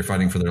 They're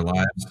fighting for their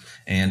lives.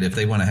 And if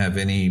they want to have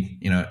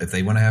if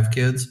they want to have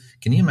kids,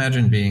 can you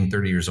imagine being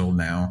 30 years old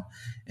now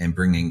and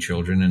bringing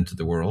children into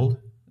the world?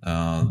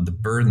 The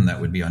burden that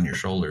would be on your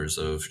shoulders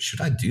of, should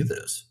I do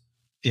this?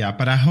 Yeah,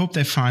 but I hope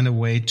they find a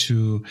way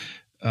to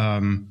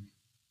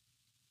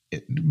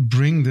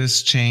bring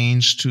this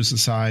change to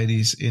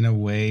societies in a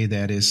way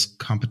that is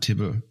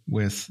compatible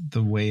with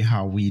the way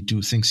how we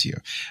do things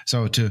here.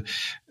 So to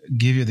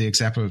give you the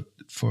example,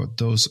 for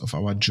those of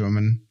our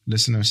German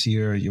listeners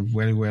here, you're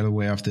very well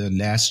aware of the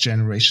last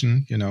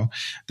generation,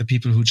 the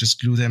people who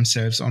just glue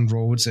themselves on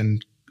roads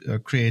and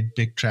create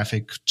big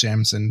traffic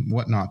jams and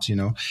whatnot,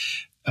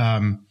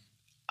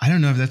 I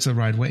don't know if that's the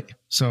right way.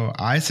 So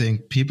I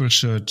think people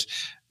should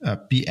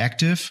be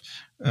active.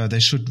 They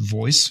should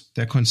voice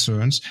their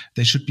concerns.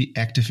 They should be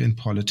active in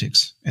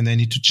politics, and they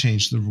need to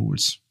change the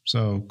rules.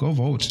 So go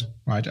vote,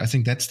 right? I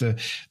think that's the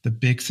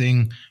big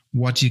thing,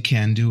 what you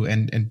can do,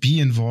 and be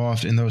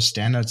involved in those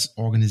standards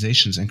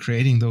organizations and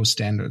creating those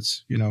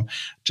standards.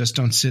 Just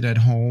don't sit at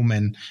home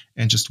and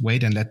just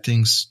wait and let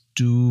things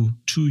do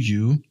to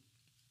you,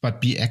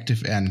 but be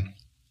active and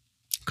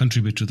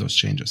contribute to those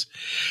changes.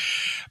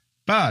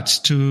 But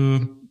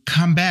to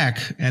come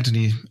back,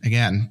 Anthony,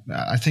 again,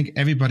 I think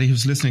everybody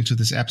who's listening to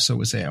this episode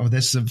would say, oh,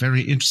 this is a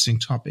very interesting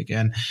topic.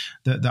 And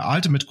the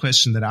ultimate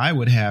question that I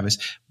would have is,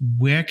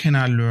 where can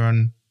I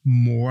learn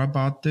more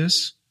about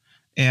this?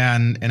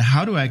 And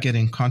how do I get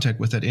in contact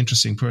with that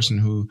interesting person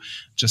who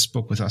just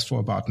spoke with us for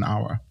about an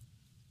hour?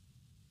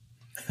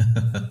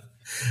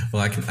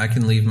 Well, I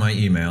can leave my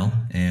email,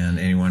 and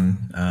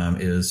anyone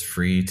is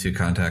free to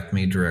contact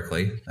me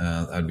directly.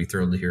 I'd be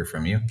thrilled to hear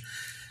from you.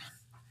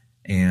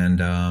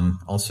 And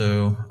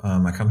also,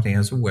 my company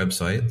has a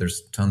website.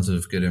 There's tons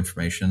of good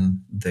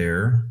information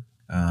there.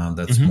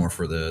 That's more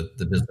for the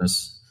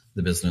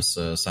business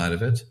side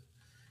of it.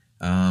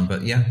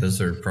 But yeah,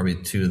 those are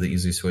probably two of the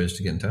easiest ways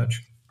to get in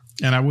touch.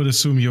 And I would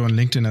assume you're on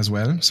LinkedIn as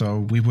well. So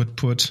we would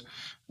put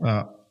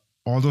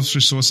all those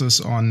resources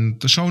on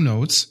the show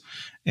notes.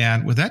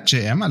 And with that,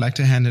 JM, I'd like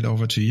to hand it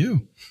over to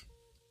you.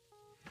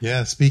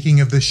 Yeah,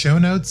 speaking of the show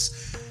notes,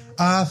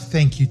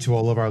 thank you to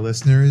all of our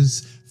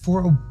listeners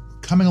for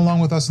coming along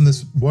with us on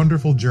this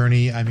wonderful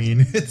journey. I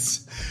mean,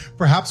 it's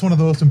perhaps one of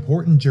the most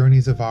important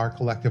journeys of our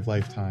collective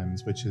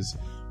lifetimes, which is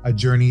a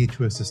journey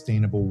to a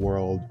sustainable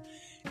world.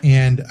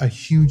 And a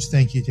huge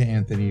thank you to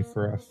Anthony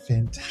for a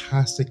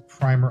fantastic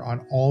primer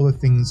on all the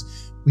things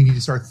we need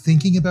to start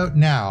thinking about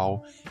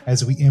now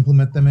as we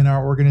implement them in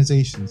our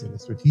organizations at a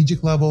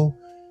strategic level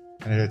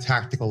and at a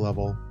tactical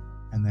level,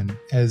 and then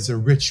as a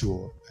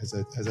ritual, as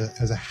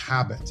a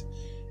habit.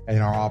 in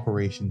our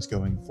operations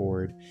going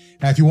forward.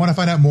 Now, if you want to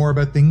find out more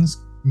about things,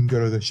 you can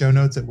go to the show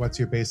notes at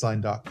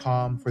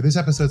whatsyourbaseline.com for this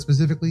episode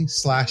specifically,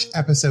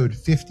 /episode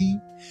 50.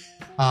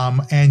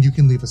 And you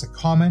can leave us a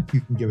comment.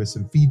 You can give us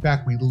some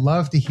feedback. We'd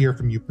love to hear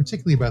from you,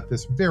 particularly about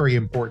this very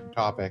important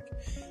topic.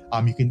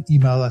 You can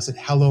email us at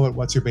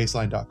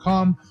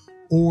hello@whatsyourbaseline.com,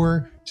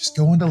 or just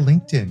go onto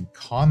LinkedIn,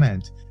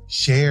 comment,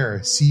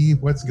 share, see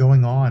what's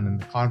going on in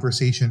the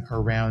conversation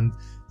around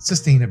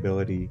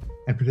sustainability,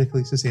 and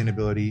particularly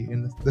sustainability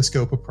in the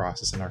scope of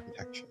process and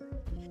architecture.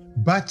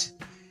 But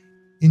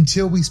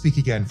until we speak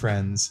again,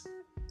 friends,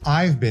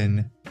 I've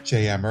been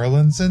J.M.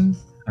 Erlandson.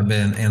 I've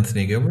been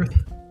Anthony Gilbreath.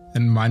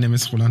 And my name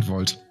is Roland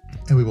Volt.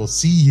 And we will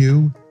see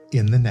you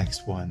in the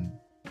next one.